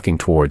Kate walking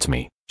towards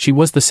me. She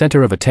was the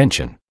center of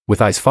attention,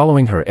 with eyes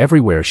following her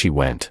everywhere she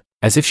went,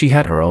 as if she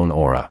had her own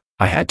aura.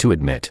 I had to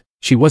admit,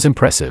 she was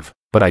impressive,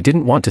 but I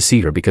didn't want to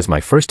see her because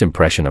my first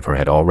impression of her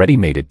had already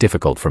made it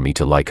difficult for me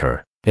to like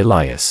her.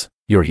 Elias,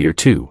 you're here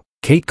too,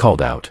 Kate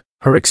called out,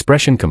 her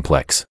expression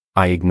complex.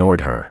 I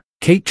ignored her.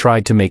 Kate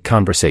tried to make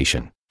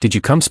conversation. Did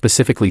you come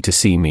specifically to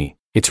see me?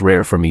 It's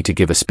rare for me to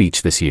give a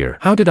speech this year.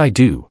 How did I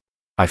do?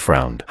 I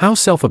frowned. How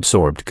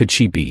self-absorbed could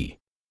she be?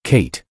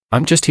 Kate,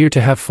 I'm just here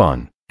to have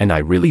fun, and I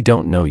really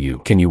don't know you.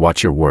 Can you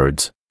watch your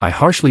words? I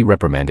harshly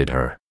reprimanded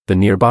her. The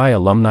nearby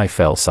alumni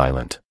fell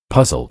silent,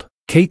 puzzled.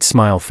 Kate's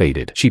smile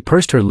faded. She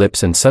pursed her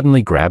lips and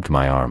suddenly grabbed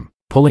my arm,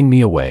 pulling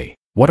me away.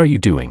 What are you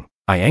doing?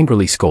 I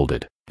angrily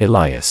scolded.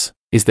 Elias,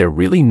 is there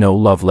really no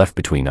love left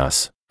between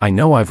us? I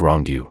know I've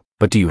wronged you,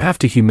 but do you have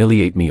to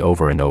humiliate me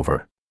over and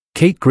over?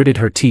 Kate gritted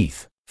her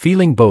teeth,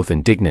 feeling both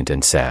indignant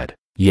and sad.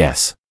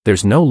 Yes,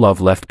 there's no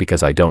love left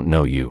because I don't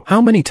know you. How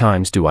many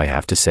times do I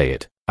have to say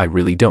it? I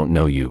really don't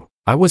know you.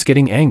 I was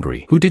getting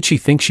angry. Who did she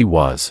think she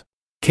was?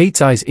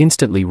 Kate's eyes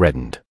instantly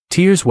reddened,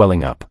 tears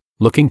welling up,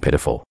 looking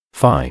pitiful.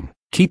 Fine.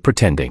 Keep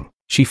pretending.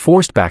 She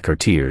forced back her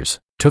tears,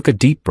 took a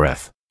deep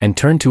breath, and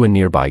turned to a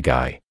nearby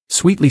guy,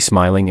 sweetly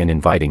smiling and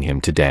inviting him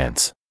to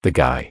dance. The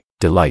guy,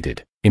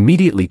 delighted,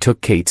 immediately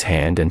took Kate's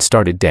hand and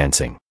started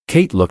dancing.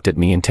 Kate looked at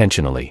me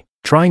intentionally,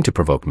 trying to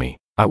provoke me.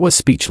 I was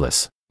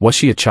speechless. Was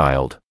she a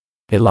child?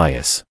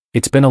 Elias,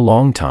 it's been a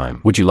long time.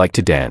 Would you like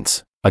to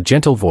dance? A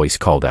gentle voice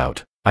called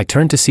out. I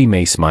turned to see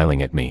May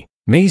smiling at me.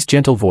 May's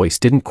gentle voice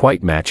didn't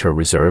quite match her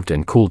reserved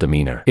and cool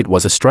demeanor. It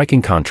was a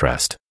striking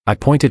contrast. I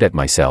pointed at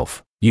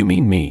myself. You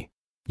mean me?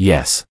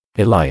 Yes,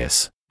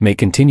 Elias. May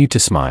continued to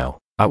smile.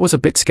 I was a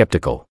bit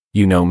skeptical.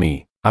 You know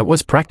me. I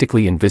was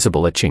practically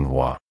invisible at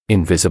Tsinghua.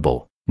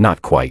 Invisible?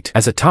 Not quite.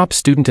 As a top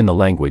student in the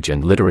language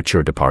and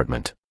literature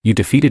department, you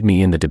defeated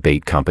me in the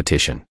debate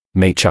competition.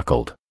 May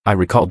chuckled. I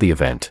recalled the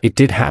event. It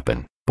did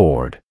happen.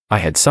 Bored. I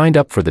had signed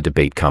up for the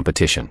debate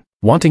competition,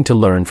 wanting to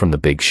learn from the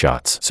big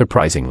shots.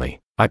 Surprisingly,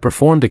 I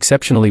performed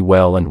exceptionally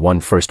well and won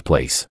first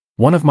place.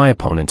 One of my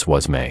opponents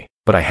was May.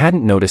 But I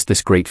hadn't noticed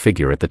this great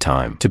figure at the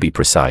time. To be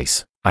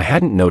precise, I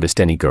hadn't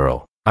noticed any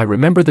girl. I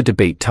remember the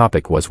debate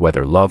topic was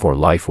whether love or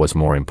life was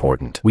more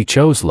important. We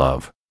chose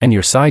love, and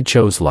your side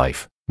chose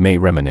life, May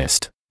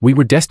reminisced. We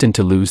were destined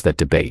to lose that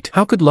debate.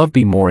 How could love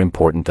be more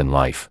important than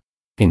life?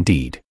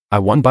 Indeed, I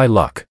won by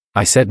luck,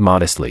 I said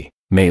modestly.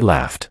 May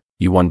laughed.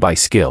 You won by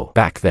skill.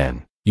 Back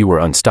then, you were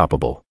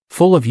unstoppable,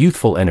 full of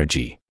youthful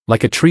energy,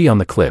 like a tree on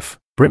the cliff,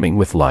 brimming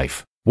with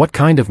life. What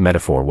kind of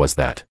metaphor was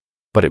that?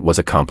 But it was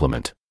a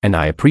compliment, and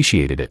I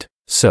appreciated it.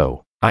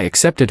 So, I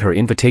accepted her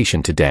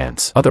invitation to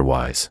dance.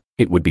 Otherwise,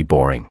 it would be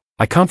boring.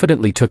 I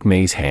confidently took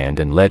May's hand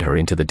and led her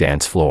into the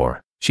dance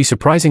floor. She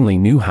surprisingly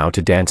knew how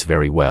to dance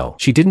very well.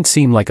 She didn't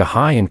seem like a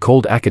high and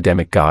cold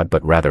academic god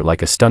but rather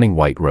like a stunning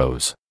white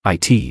rose. I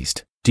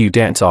teased. Do you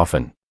dance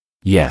often?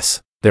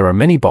 Yes, there are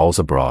many balls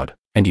abroad,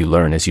 and you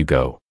learn as you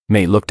go.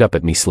 May looked up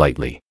at me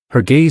slightly.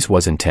 Her gaze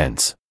was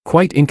intense,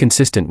 quite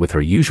inconsistent with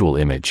her usual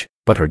image,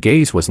 but her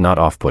gaze was not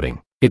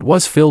off-putting. It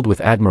was filled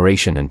with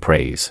admiration and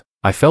praise.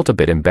 I felt a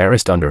bit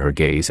embarrassed under her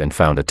gaze and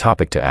found a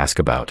topic to ask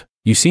about.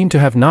 You seem to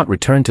have not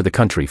returned to the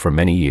country for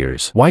many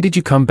years. Why did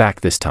you come back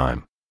this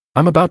time?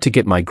 I'm about to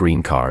get my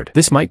green card.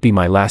 This might be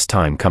my last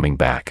time coming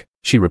back,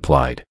 she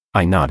replied.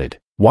 I nodded,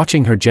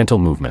 watching her gentle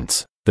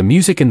movements. The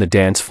music in the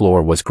dance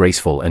floor was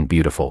graceful and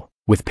beautiful,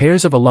 with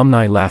pairs of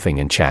alumni laughing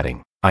and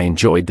chatting. I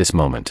enjoyed this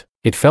moment.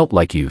 It felt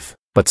like youth.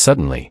 But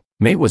suddenly,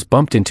 May was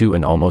bumped into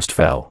and almost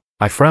fell.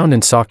 I frowned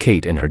and saw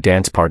Kate and her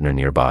dance partner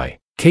nearby.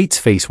 Kate's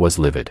face was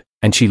livid,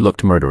 and she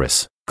looked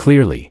murderous.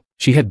 Clearly,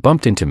 she had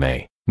bumped into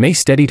May. May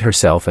steadied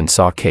herself and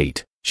saw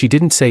Kate. She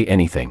didn't say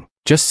anything,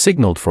 just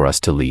signaled for us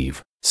to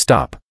leave.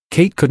 Stop.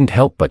 Kate couldn't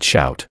help but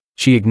shout.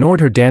 She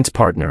ignored her dance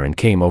partner and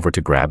came over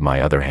to grab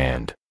my other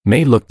hand.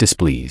 May looked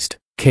displeased.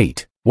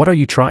 Kate, what are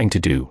you trying to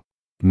do?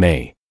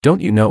 May,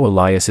 don't you know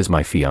Elias is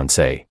my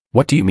fiancé?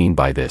 What do you mean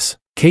by this?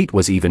 Kate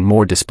was even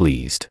more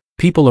displeased.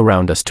 People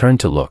around us turned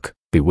to look,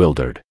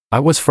 bewildered. I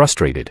was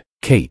frustrated.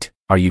 Kate,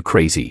 are you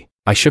crazy?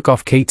 I shook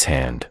off Kate's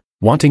hand,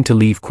 wanting to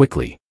leave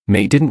quickly.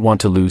 May didn't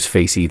want to lose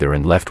face either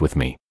and left with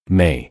me.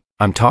 May,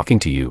 I'm talking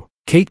to you.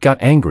 Kate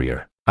got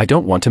angrier. I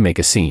don't want to make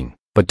a scene,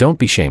 but don't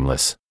be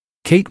shameless.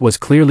 Kate was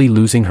clearly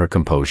losing her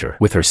composure.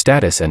 With her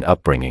status and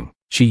upbringing,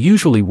 she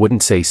usually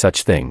wouldn't say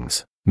such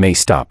things. May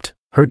stopped,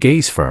 her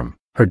gaze firm,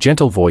 her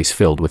gentle voice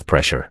filled with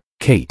pressure.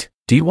 Kate,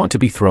 do you want to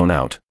be thrown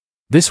out?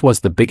 This was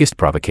the biggest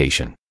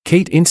provocation.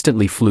 Kate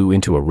instantly flew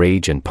into a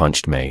rage and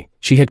punched May.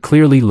 She had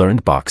clearly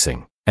learned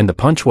boxing, and the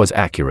punch was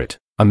accurate.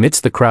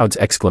 Amidst the crowd's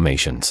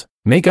exclamations,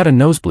 May got a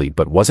nosebleed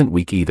but wasn't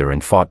weak either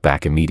and fought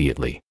back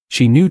immediately.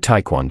 She knew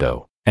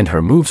Taekwondo, and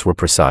her moves were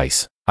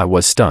precise. I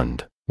was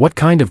stunned. What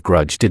kind of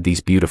grudge did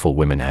these beautiful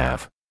women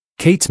have?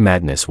 Kate's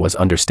madness was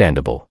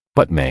understandable,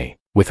 but May,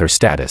 with her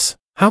status,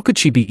 how could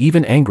she be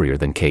even angrier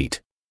than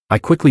Kate? I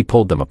quickly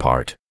pulled them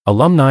apart.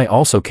 Alumni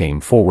also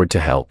came forward to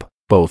help.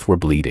 Both were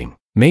bleeding.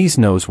 May's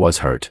nose was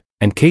hurt,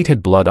 and Kate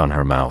had blood on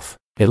her mouth.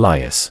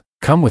 Elias,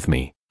 come with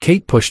me.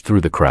 Kate pushed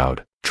through the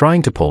crowd,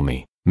 trying to pull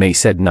me. May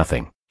said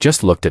nothing,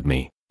 just looked at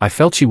me. I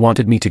felt she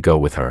wanted me to go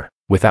with her.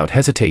 Without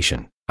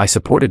hesitation, I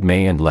supported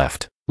May and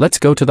left. Let's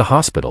go to the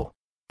hospital.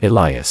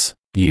 Elias,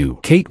 you.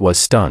 Kate was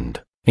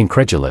stunned,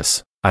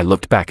 incredulous. I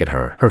looked back at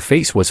her. Her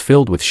face was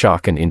filled with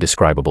shock and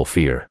indescribable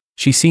fear.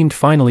 She seemed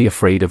finally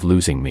afraid of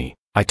losing me.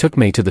 I took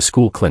May to the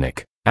school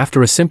clinic.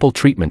 After a simple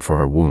treatment for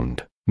her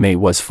wound, May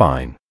was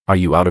fine. Are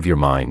you out of your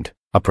mind?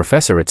 A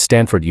professor at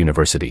Stanford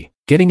University,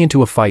 getting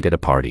into a fight at a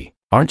party.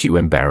 Aren't you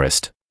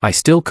embarrassed? I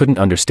still couldn't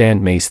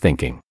understand May's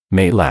thinking.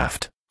 May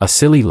laughed. A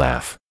silly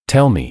laugh.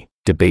 Tell me,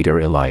 debater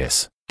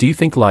Elias, do you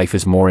think life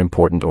is more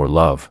important or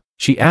love?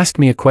 She asked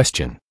me a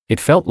question. It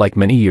felt like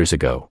many years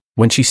ago,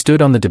 when she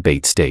stood on the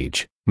debate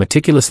stage,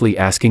 meticulously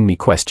asking me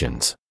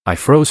questions. I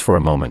froze for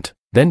a moment,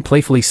 then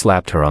playfully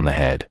slapped her on the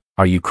head.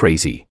 Are you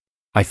crazy?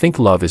 I think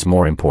love is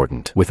more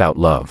important. Without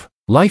love,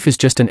 life is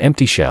just an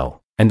empty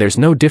shell, and there's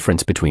no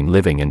difference between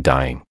living and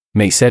dying,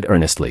 May said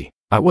earnestly.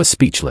 I was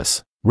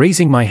speechless,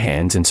 raising my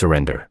hands in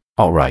surrender.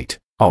 All right.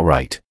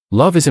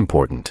 Love is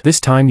important. This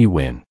time you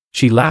win.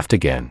 She laughed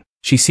again.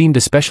 She seemed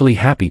especially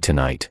happy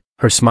tonight,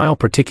 her smile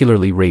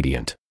particularly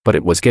radiant. But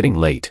it was getting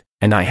late,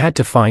 and I had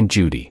to find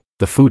Judy,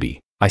 the foodie.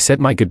 I said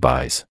my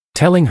goodbyes,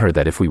 telling her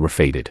that if we were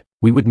fated,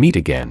 we would meet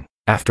again.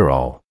 After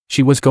all,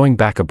 she was going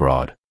back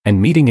abroad,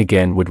 and meeting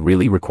again would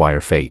really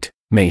require fate.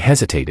 May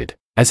hesitated,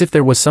 as if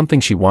there was something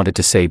she wanted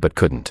to say but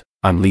couldn't.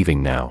 I'm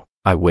leaving now.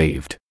 I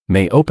waved.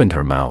 May opened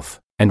her mouth,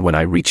 and when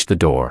I reached the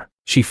door,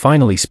 she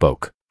finally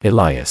spoke.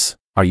 Elias,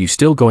 are you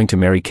still going to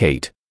marry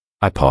Kate?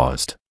 I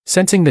paused,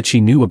 sensing that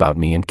she knew about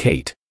me and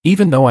Kate,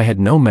 even though I had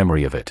no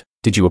memory of it.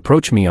 Did you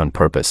approach me on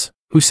purpose?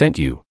 Who sent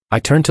you? I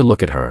turned to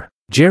look at her.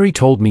 Jerry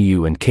told me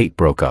you and Kate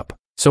broke up,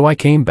 so I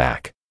came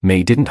back.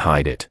 May didn't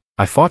hide it.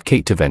 I fought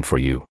Kate to vent for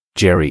you.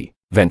 Jerry,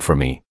 vent for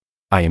me.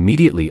 I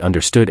immediately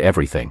understood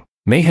everything.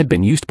 May had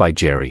been used by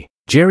Jerry.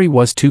 Jerry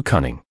was too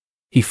cunning.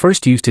 He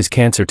first used his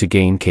cancer to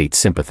gain Kate's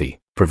sympathy,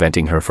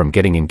 preventing her from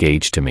getting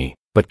engaged to me.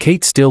 But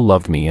Kate still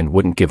loved me and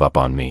wouldn't give up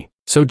on me.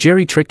 So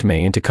Jerry tricked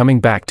May into coming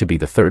back to be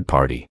the third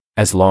party.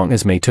 As long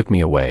as May took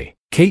me away,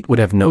 Kate would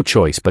have no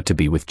choice but to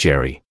be with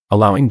Jerry,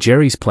 allowing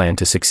Jerry's plan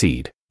to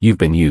succeed. You've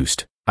been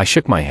used. I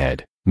shook my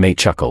head. May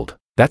chuckled.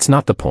 That's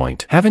not the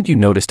point. Haven't you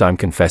noticed I'm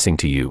confessing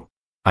to you?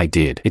 I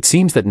did. It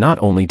seems that not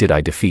only did I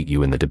defeat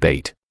you in the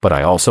debate, but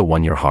I also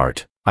won your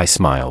heart. I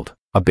smiled,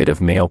 a bit of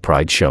male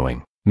pride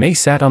showing. May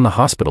sat on the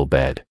hospital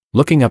bed,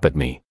 looking up at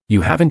me.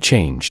 You haven't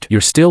changed.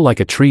 You're still like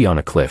a tree on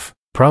a cliff,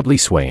 proudly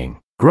swaying,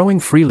 growing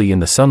freely in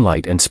the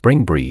sunlight and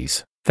spring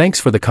breeze. Thanks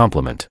for the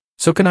compliment.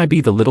 So can I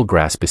be the little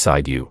grass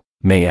beside you?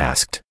 May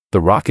asked. The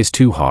rock is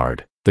too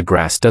hard. The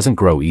grass doesn't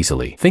grow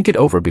easily. Think it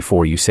over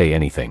before you say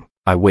anything.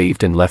 I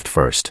waved and left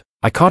first.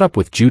 I caught up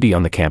with Judy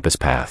on the campus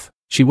path.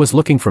 She was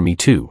looking for me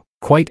too,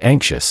 quite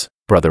anxious.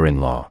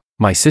 Brother-in-law.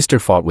 My sister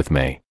fought with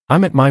May.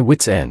 I'm at my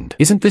wit's end.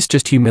 Isn't this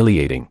just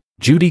humiliating?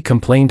 Judy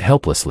complained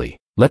helplessly.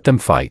 Let them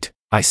fight,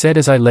 I said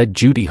as I led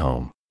Judy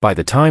home. By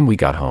the time we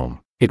got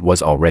home, it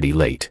was already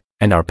late,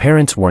 and our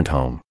parents weren't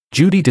home.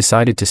 Judy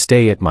decided to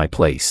stay at my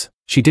place.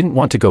 She didn't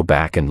want to go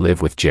back and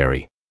live with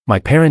Jerry. My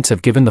parents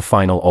have given the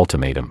final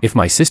ultimatum. If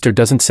my sister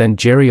doesn't send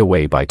Jerry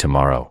away by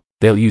tomorrow,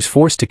 they'll use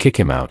force to kick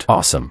him out.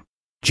 Awesome.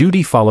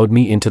 Judy followed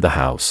me into the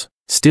house,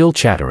 still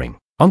chattering.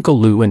 Uncle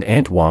Lou and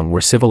Aunt Wong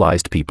were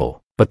civilized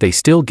people, but they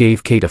still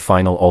gave Kate a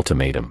final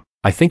ultimatum.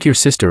 I think your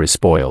sister is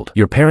spoiled.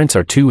 Your parents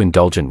are too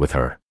indulgent with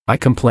her. I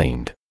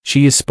complained.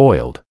 She is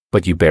spoiled,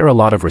 but you bear a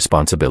lot of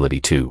responsibility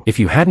too. If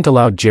you hadn't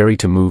allowed Jerry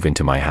to move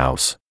into my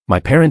house, my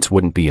parents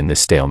wouldn't be in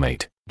this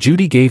stalemate.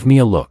 Judy gave me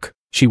a look.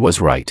 She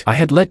was right. I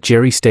had let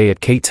Jerry stay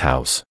at Kate's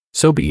house.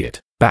 So be it.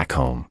 Back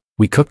home,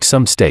 we cooked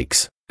some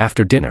steaks.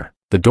 After dinner,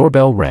 the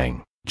doorbell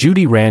rang.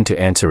 Judy ran to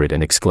answer it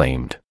and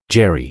exclaimed,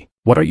 Jerry,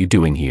 what are you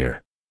doing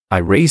here? I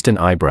raised an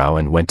eyebrow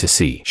and went to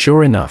see.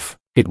 Sure enough,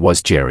 it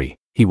was Jerry.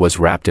 He was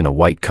wrapped in a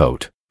white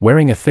coat,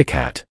 wearing a thick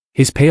hat,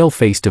 his pale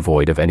face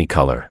devoid of any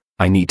color.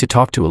 I need to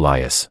talk to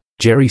Elias,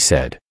 Jerry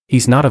said.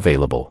 He's not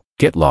available.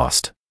 Get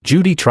lost.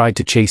 Judy tried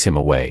to chase him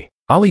away.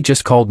 Ollie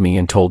just called me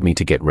and told me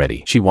to get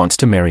ready. She wants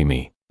to marry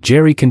me.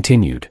 Jerry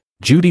continued.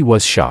 Judy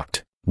was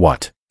shocked.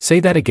 What? Say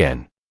that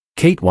again.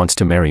 Kate wants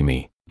to marry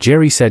me,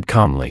 Jerry said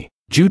calmly.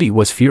 Judy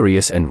was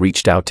furious and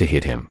reached out to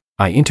hit him.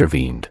 I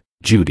intervened.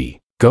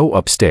 Judy, go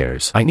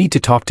upstairs. I need to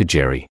talk to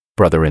Jerry,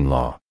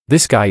 brother-in-law.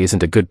 This guy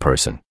isn't a good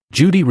person.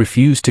 Judy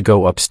refused to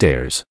go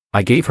upstairs.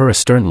 I gave her a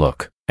stern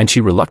look, and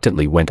she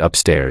reluctantly went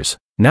upstairs.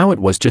 Now it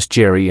was just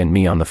Jerry and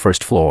me on the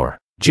first floor.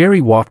 Jerry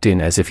walked in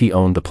as if he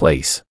owned the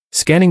place,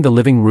 scanning the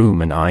living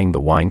room and eyeing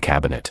the wine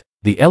cabinet.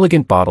 The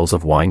elegant bottles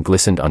of wine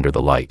glistened under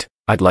the light.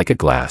 I'd like a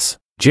glass.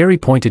 Jerry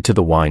pointed to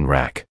the wine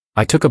rack.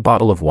 I took a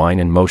bottle of wine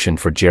and motioned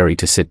for Jerry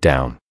to sit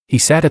down. He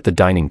sat at the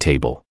dining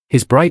table,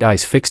 his bright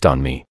eyes fixed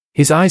on me.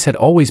 His eyes had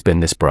always been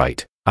this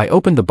bright. I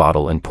opened the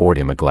bottle and poured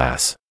him a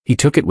glass. He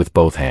took it with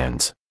both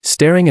hands,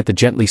 staring at the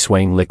gently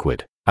swaying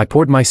liquid. I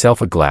poured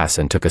myself a glass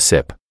and took a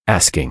sip,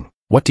 asking,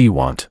 "What do you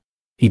want?"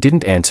 He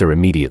didn't answer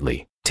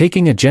immediately,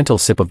 taking a gentle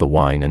sip of the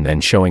wine and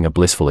then showing a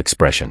blissful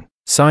expression,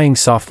 sighing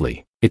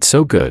softly. "It's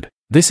so good.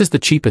 This is the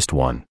cheapest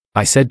one,"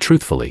 I said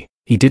truthfully.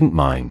 He didn't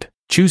mind,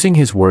 choosing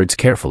his words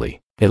carefully.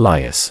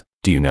 "Elias,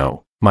 do you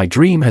know, my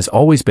dream has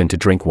always been to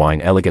drink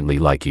wine elegantly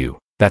like you."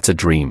 "That's a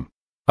dream."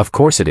 "Of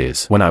course it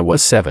is." When I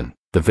was 7,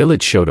 the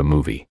village showed a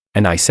movie,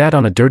 and I sat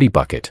on a dirty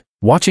bucket,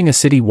 watching a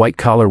city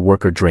white-collar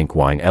worker drink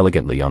wine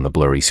elegantly on the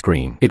blurry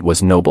screen. It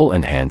was noble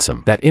and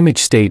handsome. That image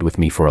stayed with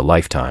me for a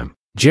lifetime.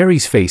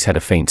 Jerry's face had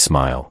a faint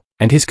smile,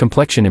 and his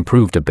complexion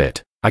improved a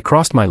bit. I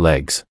crossed my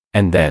legs,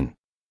 and then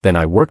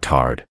I worked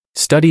hard,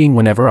 studying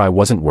whenever I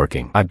wasn't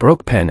working. I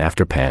broke pen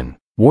after pen,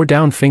 wore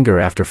down finger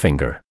after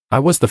finger. I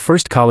was the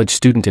first college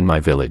student in my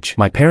village.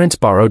 My parents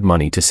borrowed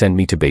money to send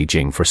me to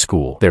Beijing for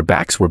school. Their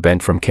backs were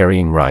bent from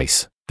carrying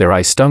rice. Their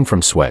eyes stung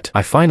from sweat.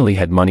 I finally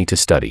had money to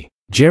study.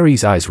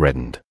 Jerry's eyes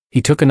reddened.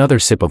 He took another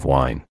sip of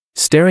wine,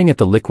 staring at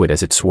the liquid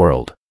as it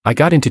swirled. I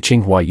got into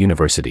Tsinghua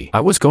University. I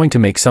was going to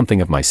make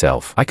something of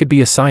myself. I could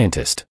be a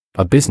scientist,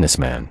 a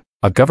businessman,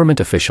 a government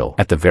official.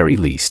 At the very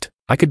least,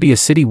 I could be a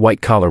city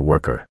white-collar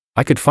worker.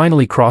 I could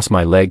finally cross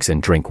my legs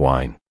and drink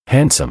wine.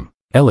 Handsome,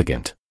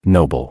 elegant,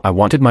 noble. I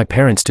wanted my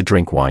parents to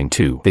drink wine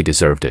too. They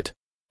deserved it.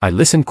 I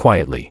listened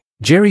quietly.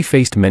 Jerry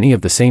faced many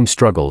of the same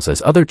struggles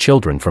as other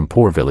children from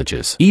poor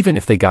villages. Even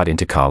if they got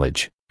into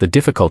college, the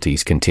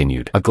difficulties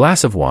continued. A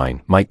glass of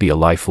wine might be a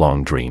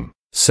lifelong dream.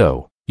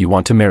 "So, you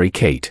want to marry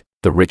Kate,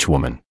 the rich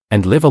woman,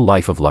 and live a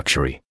life of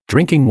luxury,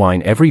 drinking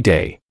wine every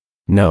day?"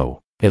 "No,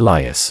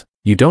 Elias,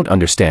 you don't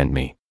understand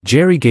me."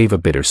 Jerry gave a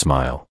bitter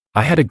smile.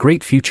 I had a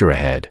great future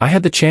ahead. I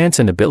had the chance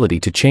and ability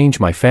to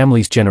change my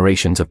family's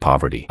generations of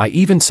poverty. I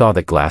even saw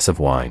that glass of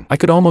wine. I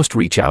could almost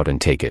reach out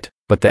and take it.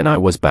 But then I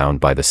was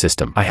bound by the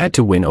system. I had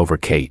to win over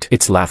Kate.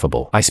 It's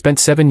laughable. I spent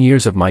 7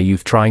 years of my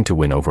youth trying to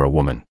win over a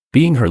woman,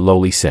 being her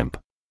lowly simp.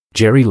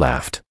 Jerry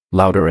laughed,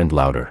 louder and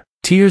louder.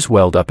 Tears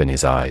welled up in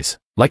his eyes,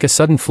 like a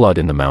sudden flood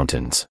in the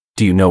mountains.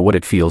 "Do you know what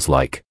it feels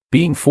like,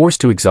 being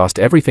forced to exhaust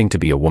everything to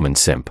be a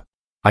woman's simp?"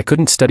 I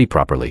couldn't study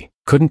properly,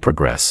 couldn't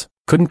progress,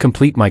 couldn't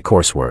complete my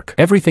coursework.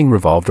 Everything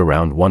revolved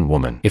around one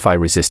woman. If I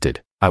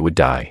resisted, I would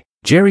die.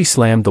 Jerry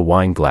slammed the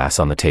wine glass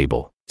on the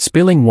table,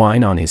 spilling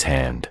wine on his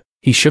hand.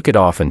 He shook it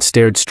off and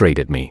stared straight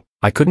at me.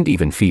 I couldn't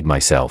even feed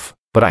myself,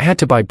 but I had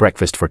to buy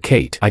breakfast for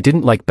Kate. I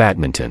didn't like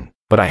badminton,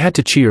 but I had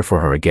to cheer for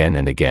her again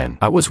and again.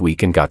 I was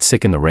weak and got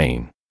sick in the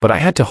rain, but I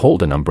had to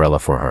hold an umbrella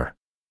for her.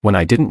 When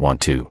I didn't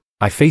want to,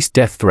 I faced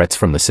death threats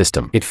from the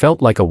system. It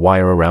felt like a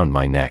wire around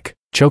my neck,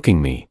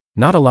 choking me,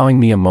 not allowing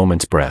me a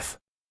moment's breath.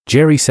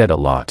 Jerry said a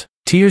lot.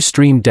 Tears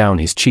streamed down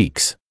his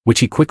cheeks,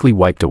 which he quickly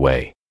wiped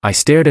away. I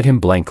stared at him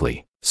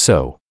blankly.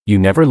 "So, you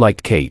never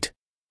liked Kate?"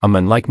 "A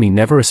man like me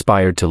never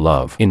aspired to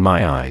love." "In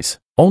my eyes,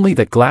 only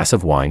that glass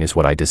of wine is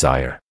what I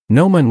desire.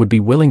 No man would be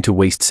willing to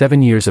waste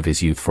 7 years of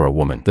his youth for a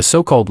woman. The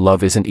so-called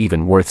love isn't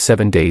even worth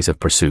 7 days of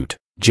pursuit."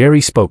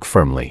 Jerry spoke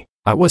firmly.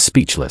 I was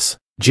speechless.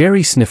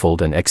 Jerry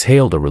sniffled and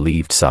exhaled a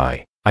relieved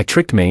sigh. "I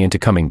tricked May into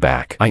coming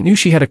back. I knew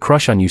she had a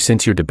crush on you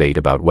since your debate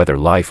about whether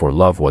life or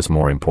love was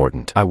more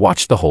important. I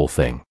watched the whole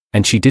thing,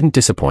 and she didn't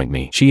disappoint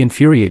me. She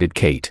infuriated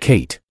Kate.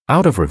 Kate,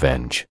 out of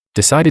revenge,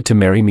 decided to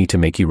marry me to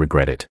make you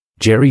regret it."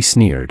 Jerry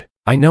sneered.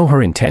 "I know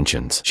her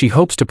intentions. She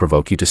hopes to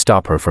provoke you to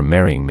stop her from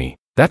marrying me.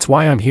 That's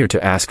why I'm here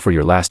to ask for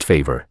your last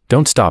favor.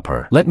 Don't stop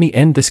her. Let me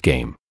end this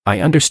game."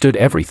 I understood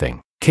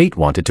everything. Kate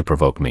wanted to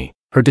provoke me.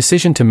 Her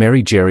decision to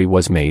marry Jerry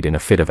was made in a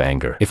fit of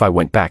anger. If I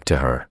went back to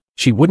her,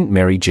 she wouldn't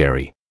marry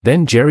Jerry.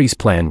 Then Jerry's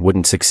plan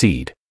wouldn't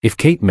succeed. "If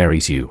Kate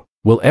marries you,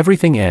 will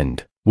everything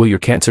end? Will your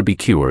cancer be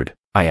cured?"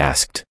 I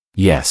asked.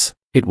 "Yes,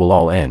 it will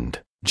all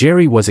end."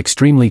 Jerry was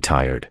extremely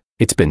tired.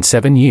 "It's been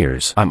 7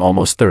 years. I'm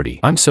almost 30.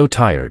 I'm so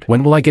tired.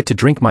 When will I get to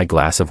drink my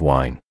glass of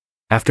wine?"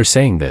 After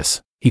saying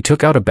this, he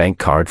took out a bank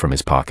card from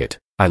his pocket.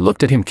 I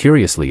looked at him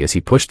curiously as he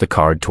pushed the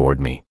card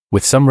toward me,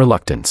 with some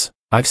reluctance.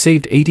 "I've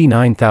saved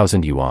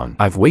 89,000 yuan.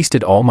 I've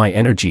wasted all my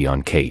energy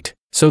on Kate,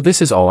 so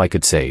this is all I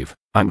could save.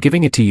 I'm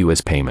giving it to you as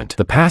payment.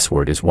 The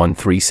password is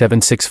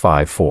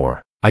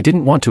 137654. I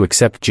didn't want to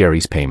accept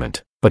Jerry's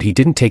payment, but he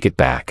didn't take it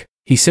back.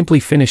 He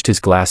simply finished his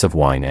glass of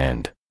wine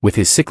and, with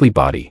his sickly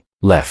body,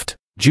 left.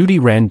 Judy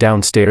ran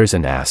downstairs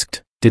and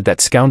asked, "Did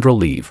that scoundrel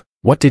leave?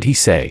 What did he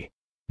say?"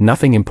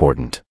 "Nothing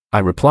important. I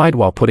replied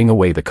while putting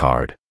away the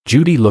card.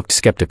 Judy looked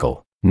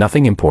skeptical.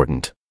 Nothing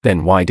important.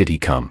 Then why did he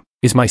come?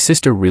 Is my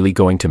sister really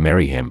going to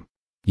marry him?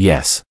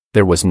 Yes,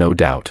 there was no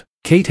doubt.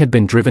 Kate had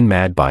been driven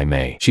mad by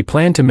May. She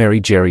planned to marry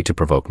Jerry to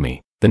provoke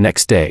me. The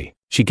next day,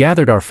 she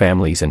gathered our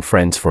families and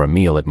friends for a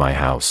meal at my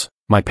house.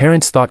 My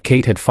parents thought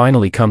Kate had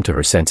finally come to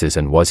her senses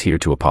and was here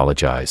to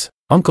apologize.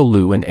 Uncle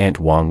Lou and Aunt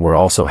Wong were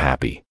also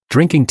happy,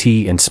 drinking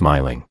tea and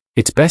smiling.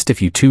 It's best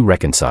if you two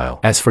reconcile.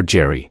 As for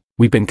Jerry,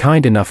 we've been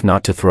kind enough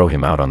not to throw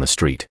him out on the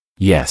street.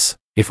 Yes,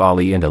 if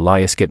Ali and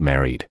Elias get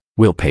married,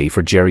 we'll pay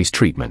for Jerry's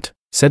treatment,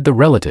 said the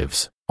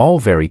relatives, all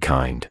very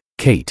kind.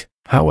 Kate,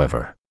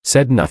 however,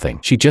 said nothing.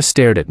 She just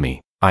stared at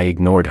me. I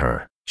ignored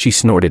her. She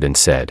snorted and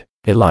said,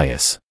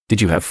 Elias,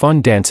 did you have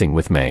fun dancing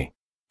with May?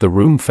 The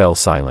room fell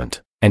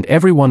silent, and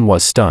everyone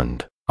was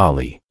stunned.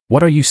 Ali,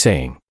 what are you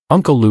saying?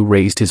 Uncle Lou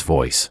raised his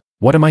voice.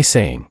 What am I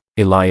saying?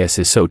 Elias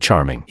is so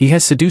charming. He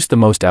has seduced the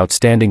most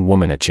outstanding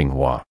woman at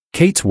Tsinghua.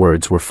 Kate's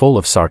words were full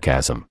of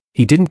sarcasm.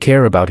 He didn't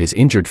care about his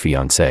injured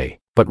fiancée,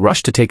 but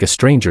rushed to take a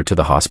stranger to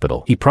the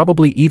hospital. He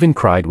probably even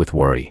cried with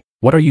worry.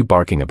 What are you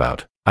barking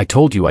about? I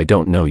told you I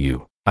don't know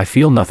you. I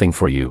feel nothing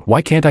for you.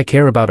 Why can't I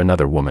care about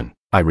another woman?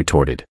 I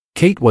retorted.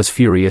 Kate was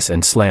furious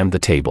and slammed the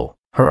table,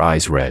 her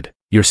eyes red.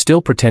 You're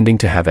still pretending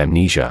to have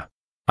amnesia.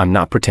 I'm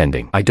not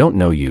pretending. I don't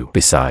know you.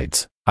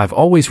 Besides, I've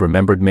always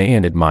remembered May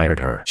and admired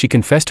her. She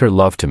confessed her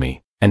love to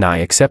me, and I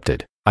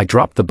accepted. I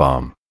dropped the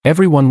bomb.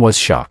 Everyone was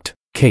shocked.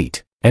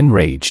 Kate,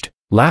 enraged,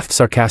 laughed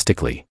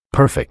sarcastically.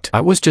 Perfect.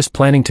 I was just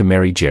planning to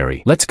marry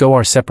Jerry. Let's go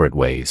our separate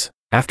ways.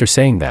 After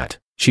saying that,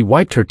 she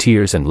wiped her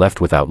tears and left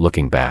without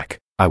looking back.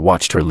 I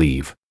watched her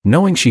leave,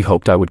 knowing she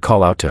hoped I would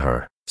call out to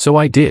her. So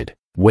I did.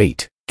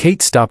 Wait.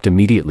 Kate stopped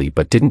immediately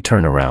but didn't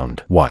turn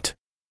around. What?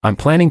 I'm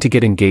planning to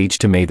get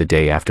engaged to May the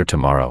day after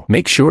tomorrow.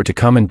 Make sure to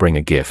come and bring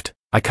a gift,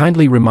 I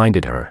kindly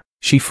reminded her.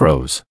 She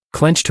froze,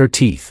 clenched her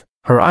teeth,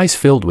 her eyes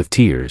filled with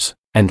tears,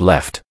 and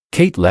left.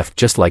 Kate left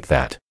just like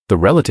that. The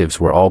relatives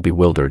were all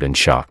bewildered and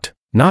shocked,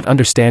 not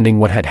understanding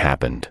what had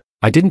happened.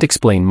 I didn't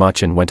explain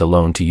much and went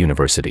alone to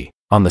university.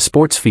 On the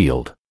sports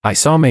field, I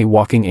saw May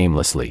walking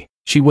aimlessly.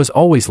 She was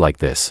always like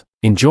this,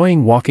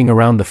 enjoying walking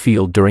around the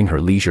field during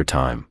her leisure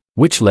time,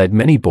 which led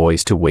many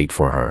boys to wait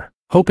for her,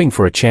 hoping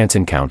for a chance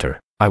encounter.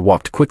 I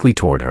walked quickly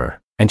toward her,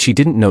 and she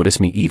didn't notice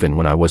me even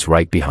when I was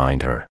right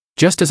behind her.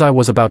 Just as I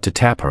was about to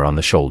tap her on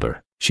the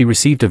shoulder, she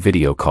received a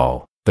video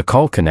call. The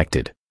call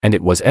connected, and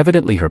it was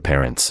evidently her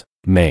parents.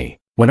 May,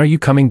 when are you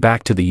coming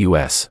back to the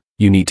US?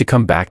 You need to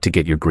come back to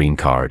get your green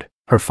card.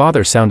 Her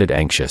father sounded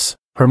anxious.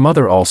 Her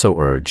mother also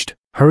urged,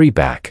 hurry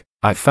back.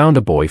 I've found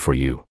a boy for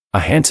you, a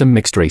handsome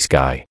mixed-race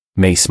guy.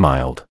 May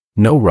smiled.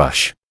 No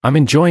rush. I'm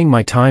enjoying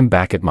my time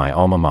back at my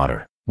alma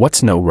mater.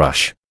 What's no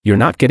rush? You're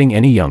not getting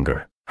any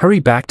younger. Hurry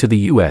back to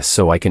the US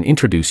so I can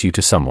introduce you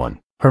to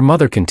someone. Her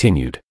mother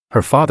continued.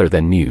 Her father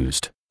then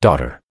mused.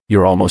 Daughter,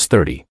 you're almost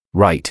 30,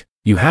 right?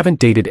 You haven't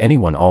dated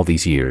anyone all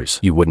these years.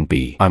 You wouldn't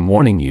be. I'm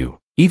warning you,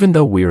 even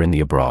though we're in the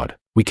abroad,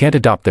 we can't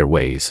adopt their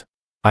ways.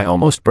 I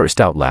almost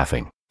burst out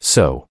laughing.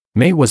 So,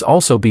 May was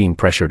also being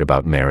pressured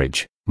about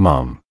marriage.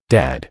 Mom,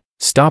 Dad,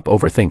 stop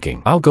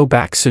overthinking. I'll go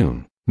back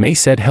soon, May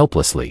said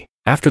helplessly.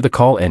 After the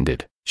call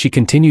ended, she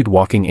continued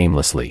walking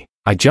aimlessly.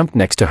 I jumped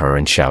next to her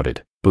and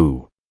shouted,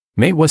 boo.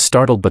 May was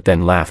startled but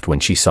then laughed when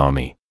she saw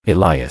me.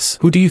 Elias,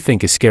 who do you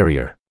think is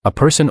scarier, a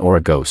person or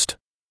a ghost?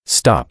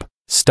 Stop,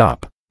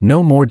 stop,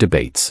 no more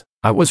debates.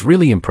 I was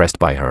really impressed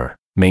by her.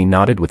 May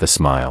nodded with a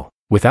smile.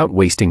 Without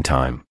wasting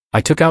time,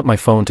 I took out my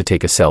phone to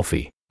take a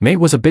selfie. May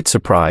was a bit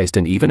surprised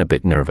and even a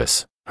bit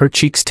nervous. Her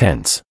cheeks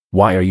tense.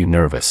 Why are you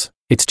nervous?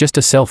 It's just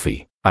a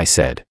selfie, I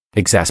said,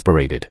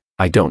 exasperated.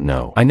 I don't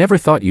know. I never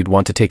thought you'd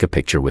want to take a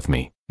picture with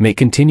me. May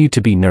continued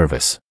to be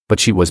nervous, but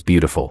she was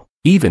beautiful,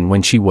 even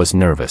when she was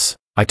nervous.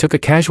 I took a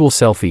casual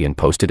selfie and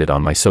posted it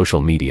on my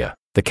social media.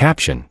 The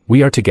caption,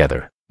 we are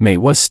together. May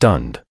was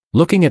stunned,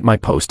 looking at my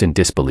post in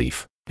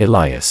disbelief.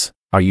 Elias,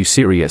 are you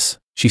serious?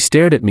 She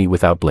stared at me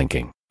without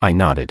blinking. I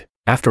nodded.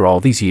 After all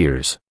these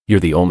years, you're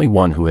the only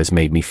one who has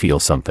made me feel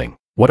something.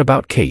 What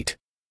about Kate?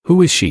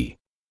 Who is she?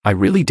 I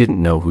really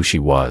didn't know who she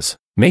was.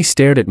 May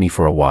stared at me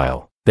for a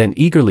while, then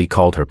eagerly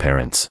called her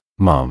parents.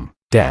 Mom,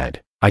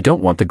 Dad, I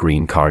don't want the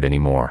green card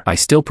anymore. I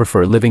still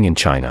prefer living in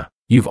China.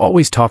 You've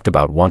always talked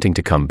about wanting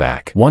to come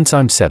back. Once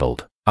I'm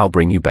settled, I'll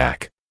bring you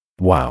back.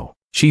 Wow,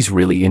 she's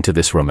really into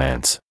this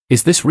romance.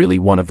 Is this really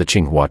one of the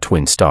Tsinghua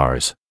twin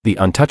stars, the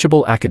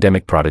untouchable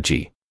academic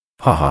prodigy?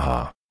 Ha ha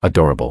ha,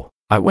 adorable.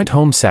 I went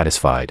home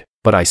satisfied,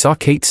 but I saw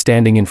Kate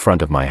standing in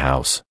front of my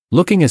house,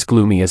 looking as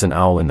gloomy as an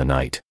owl in the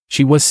night.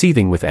 She was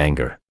seething with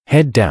anger,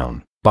 head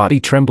down, body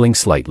trembling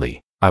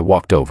slightly. I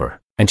walked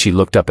over, and she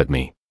looked up at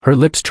me, her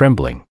lips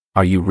trembling.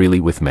 Are you really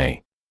with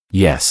May?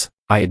 Yes,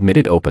 I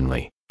admitted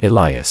openly.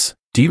 Elias,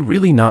 do you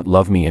really not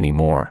love me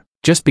anymore?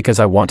 Just because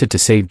I wanted to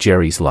save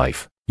Jerry's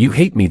life, you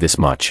hate me this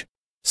much?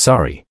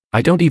 Sorry,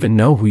 I don't even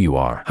know who you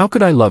are. How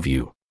could I love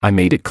you? I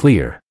made it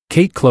clear.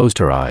 Kate closed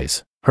her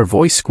eyes, her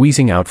voice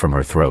squeezing out from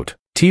her throat,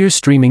 tears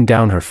streaming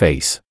down her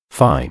face.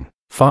 Fine,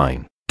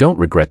 fine, don't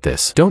regret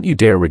this. Don't you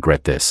dare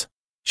regret this.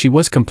 She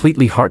was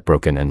completely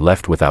heartbroken and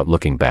left without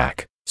looking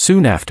back.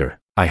 Soon after,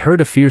 I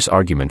heard a fierce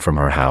argument from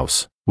her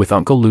house, with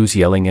Uncle Lou's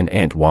yelling and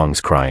Aunt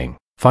Wang's crying.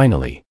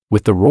 Finally,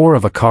 with the roar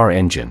of a car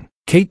engine,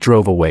 Kate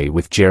drove away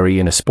with Jerry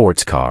in a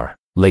sports car.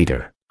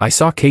 Later, I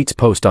saw Kate's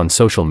post on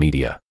social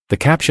media. The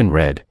caption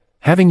read,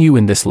 "Having you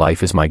in this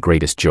life is my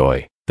greatest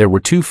joy." There were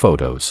 2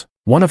 photos,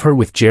 one of her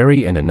with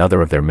Jerry and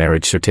another of their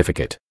marriage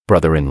certificate.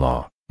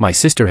 Brother-in-law. My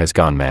sister has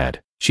gone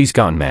mad. She's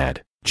gone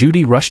mad.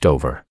 Judy rushed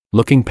over,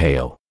 looking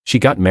pale. She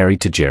got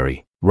married to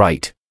Jerry,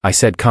 right? I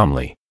said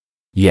calmly.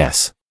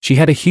 Yes. She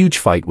had a huge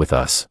fight with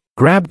us,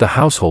 grabbed the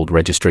household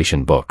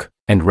registration book,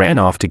 and ran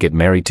off to get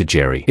married to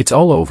Jerry. It's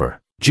all over.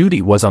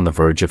 Judy was on the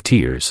verge of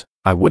tears.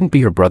 I wouldn't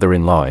be her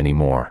brother-in-law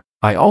anymore.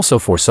 I also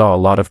foresaw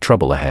a lot of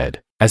trouble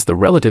ahead, as the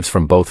relatives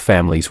from both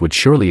families would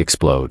surely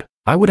explode.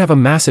 I would have a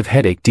massive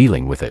headache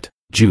dealing with it.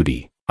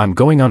 Judy, I'm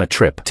going on a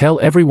trip. Tell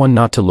everyone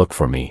not to look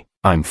for me.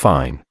 I'm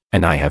fine,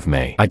 and I have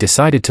May. I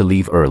decided to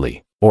leave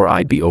early, or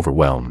I'd be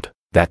overwhelmed.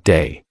 That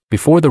day,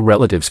 before the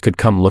relatives could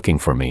come looking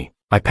for me,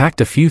 I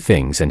packed a few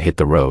things and hit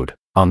the road.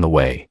 On the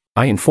way,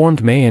 I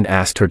informed May and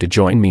asked her to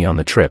join me on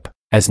the trip.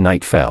 As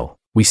night fell,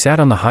 we sat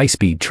on the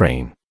high-speed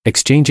train,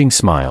 exchanging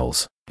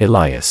smiles.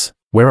 Elias,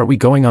 where are we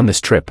going on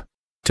this trip?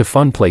 To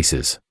fun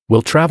places.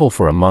 We'll travel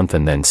for a month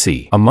and then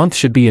see. A month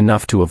should be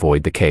enough to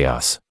avoid the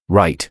chaos,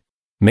 right?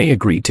 May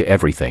agreed to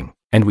everything,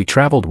 and we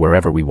traveled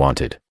wherever we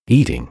wanted,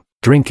 eating,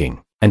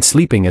 drinking, and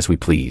sleeping as we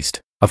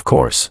pleased. Of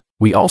course,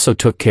 we also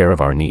took care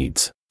of our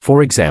needs.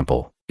 For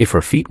example, if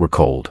her feet were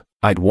cold,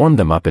 I'd warm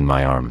them up in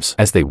my arms.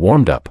 As they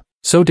warmed up,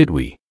 so did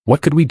we.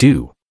 What could we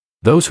do?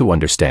 Those who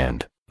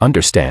understand,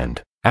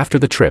 understand. After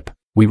the trip,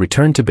 we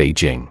returned to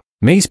Beijing.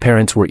 May's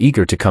parents were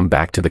eager to come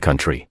back to the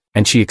country,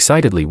 and she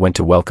excitedly went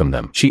to welcome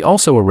them. She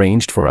also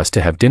arranged for us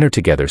to have dinner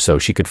together so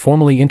she could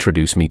formally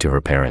introduce me to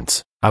her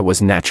parents. I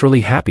was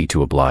naturally happy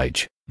to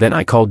oblige. Then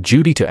I called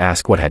Judy to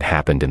ask what had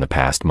happened in the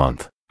past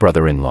month.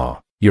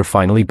 Brother-in-law, you're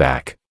finally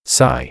back.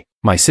 Sigh.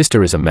 My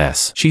sister is a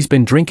mess. She's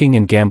been drinking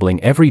and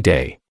gambling every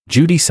day.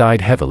 Judy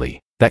sighed heavily.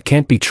 That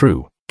can't be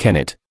true, can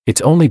it?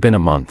 It's only been a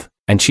month,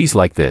 and she's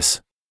like this.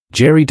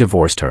 Jerry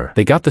divorced her.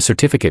 They got the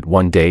certificate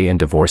one day and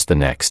divorced the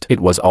next. It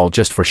was all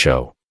just for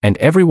show. And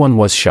everyone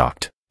was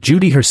shocked.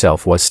 Judy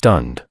herself was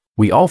stunned.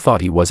 We all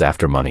thought he was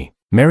after money,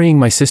 marrying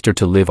my sister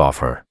to live off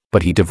her,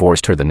 but he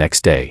divorced her the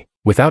next day,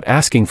 without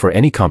asking for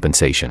any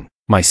compensation.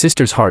 My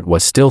sister's heart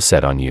was still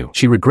set on you.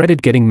 She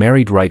regretted getting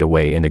married right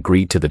away and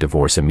agreed to the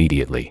divorce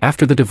immediately.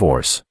 After the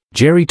divorce,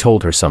 Jerry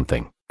told her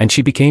something, and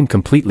she became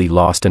completely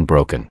lost and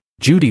broken.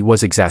 Judy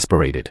was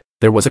exasperated.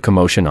 There was a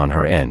commotion on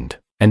her end,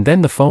 and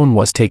then the phone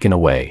was taken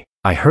away.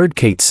 I heard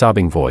Kate's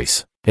sobbing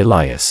voice.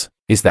 Elias,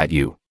 is that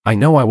you? I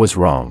know I was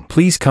wrong.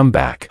 Please come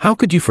back. How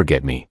could you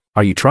forget me?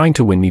 Are you trying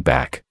to win me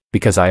back?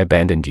 Because I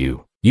abandoned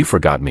you. You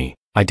forgot me.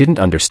 I didn't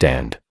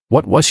understand.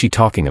 What was she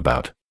talking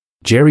about?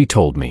 Jerry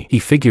told me. He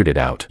figured it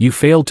out. You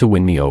failed to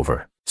win me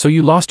over, so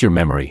you lost your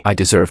memory. I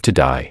deserve to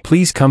die.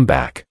 Please come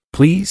back.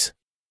 Please?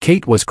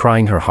 Kate was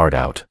crying her heart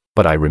out,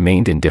 but I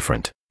remained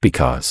indifferent,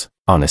 because,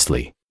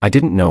 honestly, I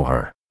didn't know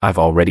her. I've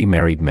already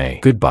married May.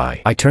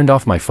 Goodbye. I turned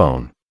off my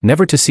phone,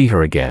 never to see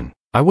her again.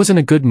 I was in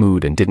a good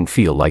mood and didn't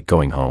feel like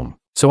going home,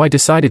 so I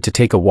decided to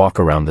take a walk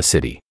around the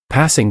city.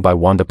 Passing by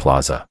Wanda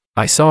Plaza,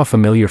 I saw a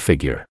familiar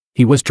figure.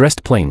 He was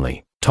dressed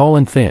plainly, tall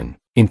and thin,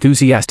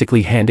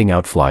 enthusiastically handing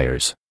out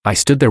flyers. I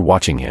stood there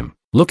watching him,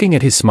 looking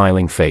at his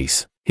smiling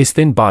face, his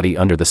thin body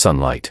under the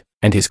sunlight,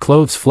 and his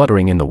clothes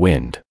fluttering in the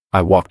wind.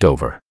 I walked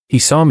over. He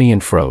saw me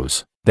and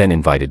froze, then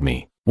invited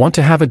me. Want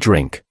to have a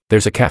drink?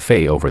 There's a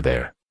cafe over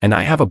there, and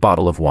I have a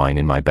bottle of wine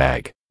in my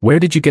bag. Where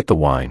did you get the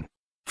wine?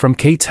 From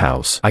Kate's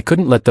house. I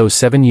couldn't let those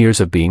 7 years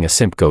of being a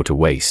simp go to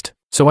waste,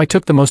 so I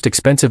took the most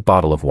expensive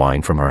bottle of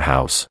wine from her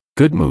house.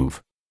 Good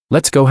move.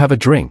 Let's go have a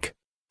drink.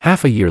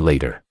 Half a year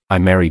later, I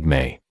married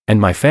May,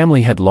 and my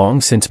family had long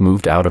since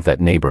moved out of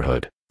that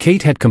neighborhood.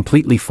 Kate had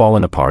completely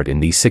fallen apart in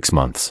these 6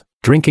 months,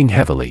 drinking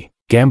heavily,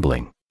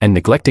 gambling, and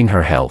neglecting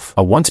her health.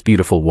 A once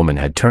beautiful woman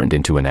had turned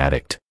into an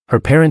addict. Her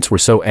parents were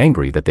so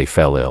angry that they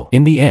fell ill.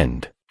 In the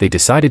end, they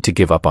decided to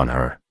give up on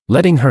her,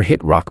 letting her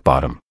hit rock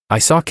bottom. I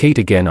saw Kate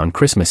again on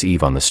Christmas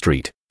Eve on the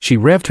street. She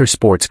revved her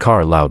sports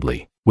car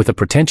loudly, with a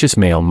pretentious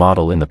male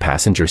model in the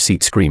passenger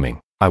seat screaming.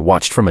 I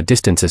watched from a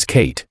distance as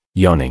Kate,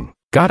 yawning,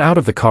 got out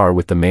of the car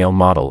with the male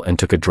model and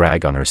took a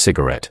drag on her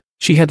cigarette.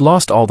 She had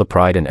lost all the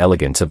pride and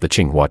elegance of the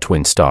Tsinghua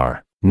twin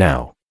star.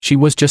 Now, she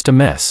was just a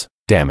mess.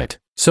 Damn it.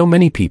 So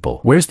many people.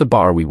 Where's the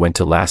bar we went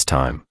to last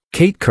time?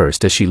 Kate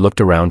cursed as she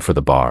looked around for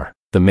the bar.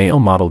 The male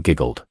model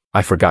giggled.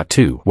 I forgot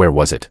too. Where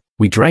was it?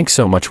 We drank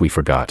so much we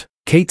forgot.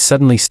 Kate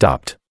suddenly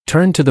stopped,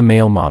 turned to the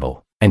male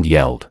model, and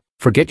yelled,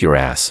 "Forget your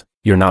ass.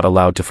 You're not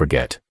allowed to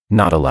forget.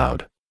 Not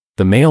allowed."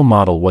 The male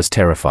model was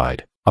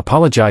terrified,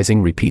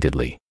 apologizing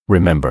repeatedly.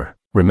 Remember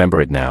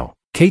it now.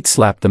 Kate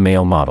slapped the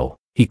male model.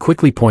 He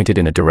quickly pointed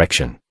in a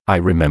direction. I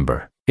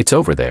remember. It's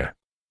over there.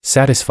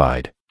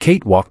 Satisfied,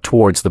 Kate walked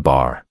towards the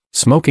bar,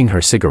 smoking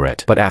her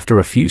cigarette. But after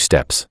a few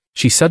steps,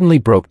 she suddenly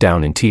broke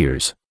down in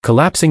tears,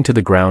 collapsing to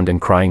the ground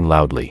and crying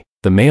loudly.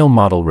 The male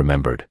model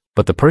remembered,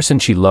 but the person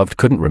she loved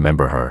couldn't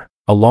remember her.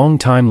 A long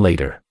time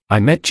later, I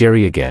met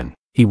Jerry again.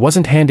 He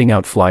wasn't handing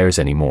out flyers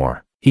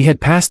anymore. He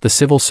had passed the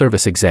civil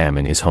service exam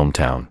in his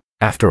hometown.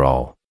 After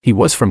all, he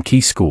was from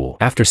Key School.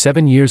 After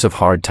 7 years of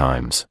hard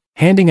times,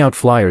 handing out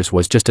flyers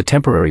was just a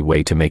temporary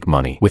way to make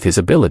money. With his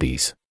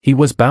abilities, he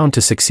was bound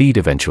to succeed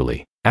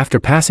eventually. After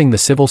passing the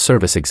civil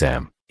service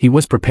exam, he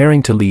was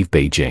preparing to leave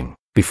Beijing.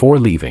 Before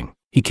leaving,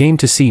 he came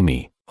to see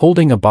me,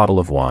 holding a bottle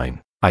of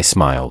wine. I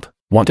smiled.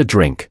 "Want a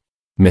drink?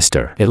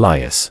 Mr.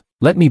 Elias,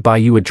 let me buy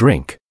you a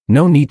drink."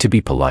 No need to be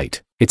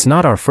polite. It's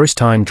not our first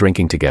time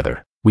drinking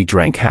together. We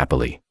drank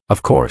happily,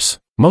 of course,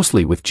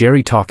 mostly with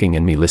Jerry talking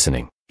and me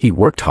listening. He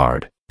worked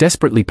hard,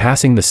 desperately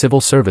passing the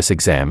civil service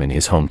exam in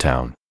his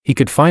hometown. He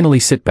could finally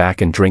sit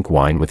back and drink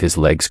wine with his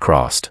legs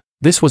crossed.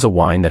 This was a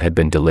wine that had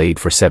been delayed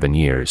for 7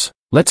 years.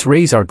 Let's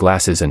raise our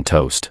glasses and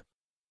toast.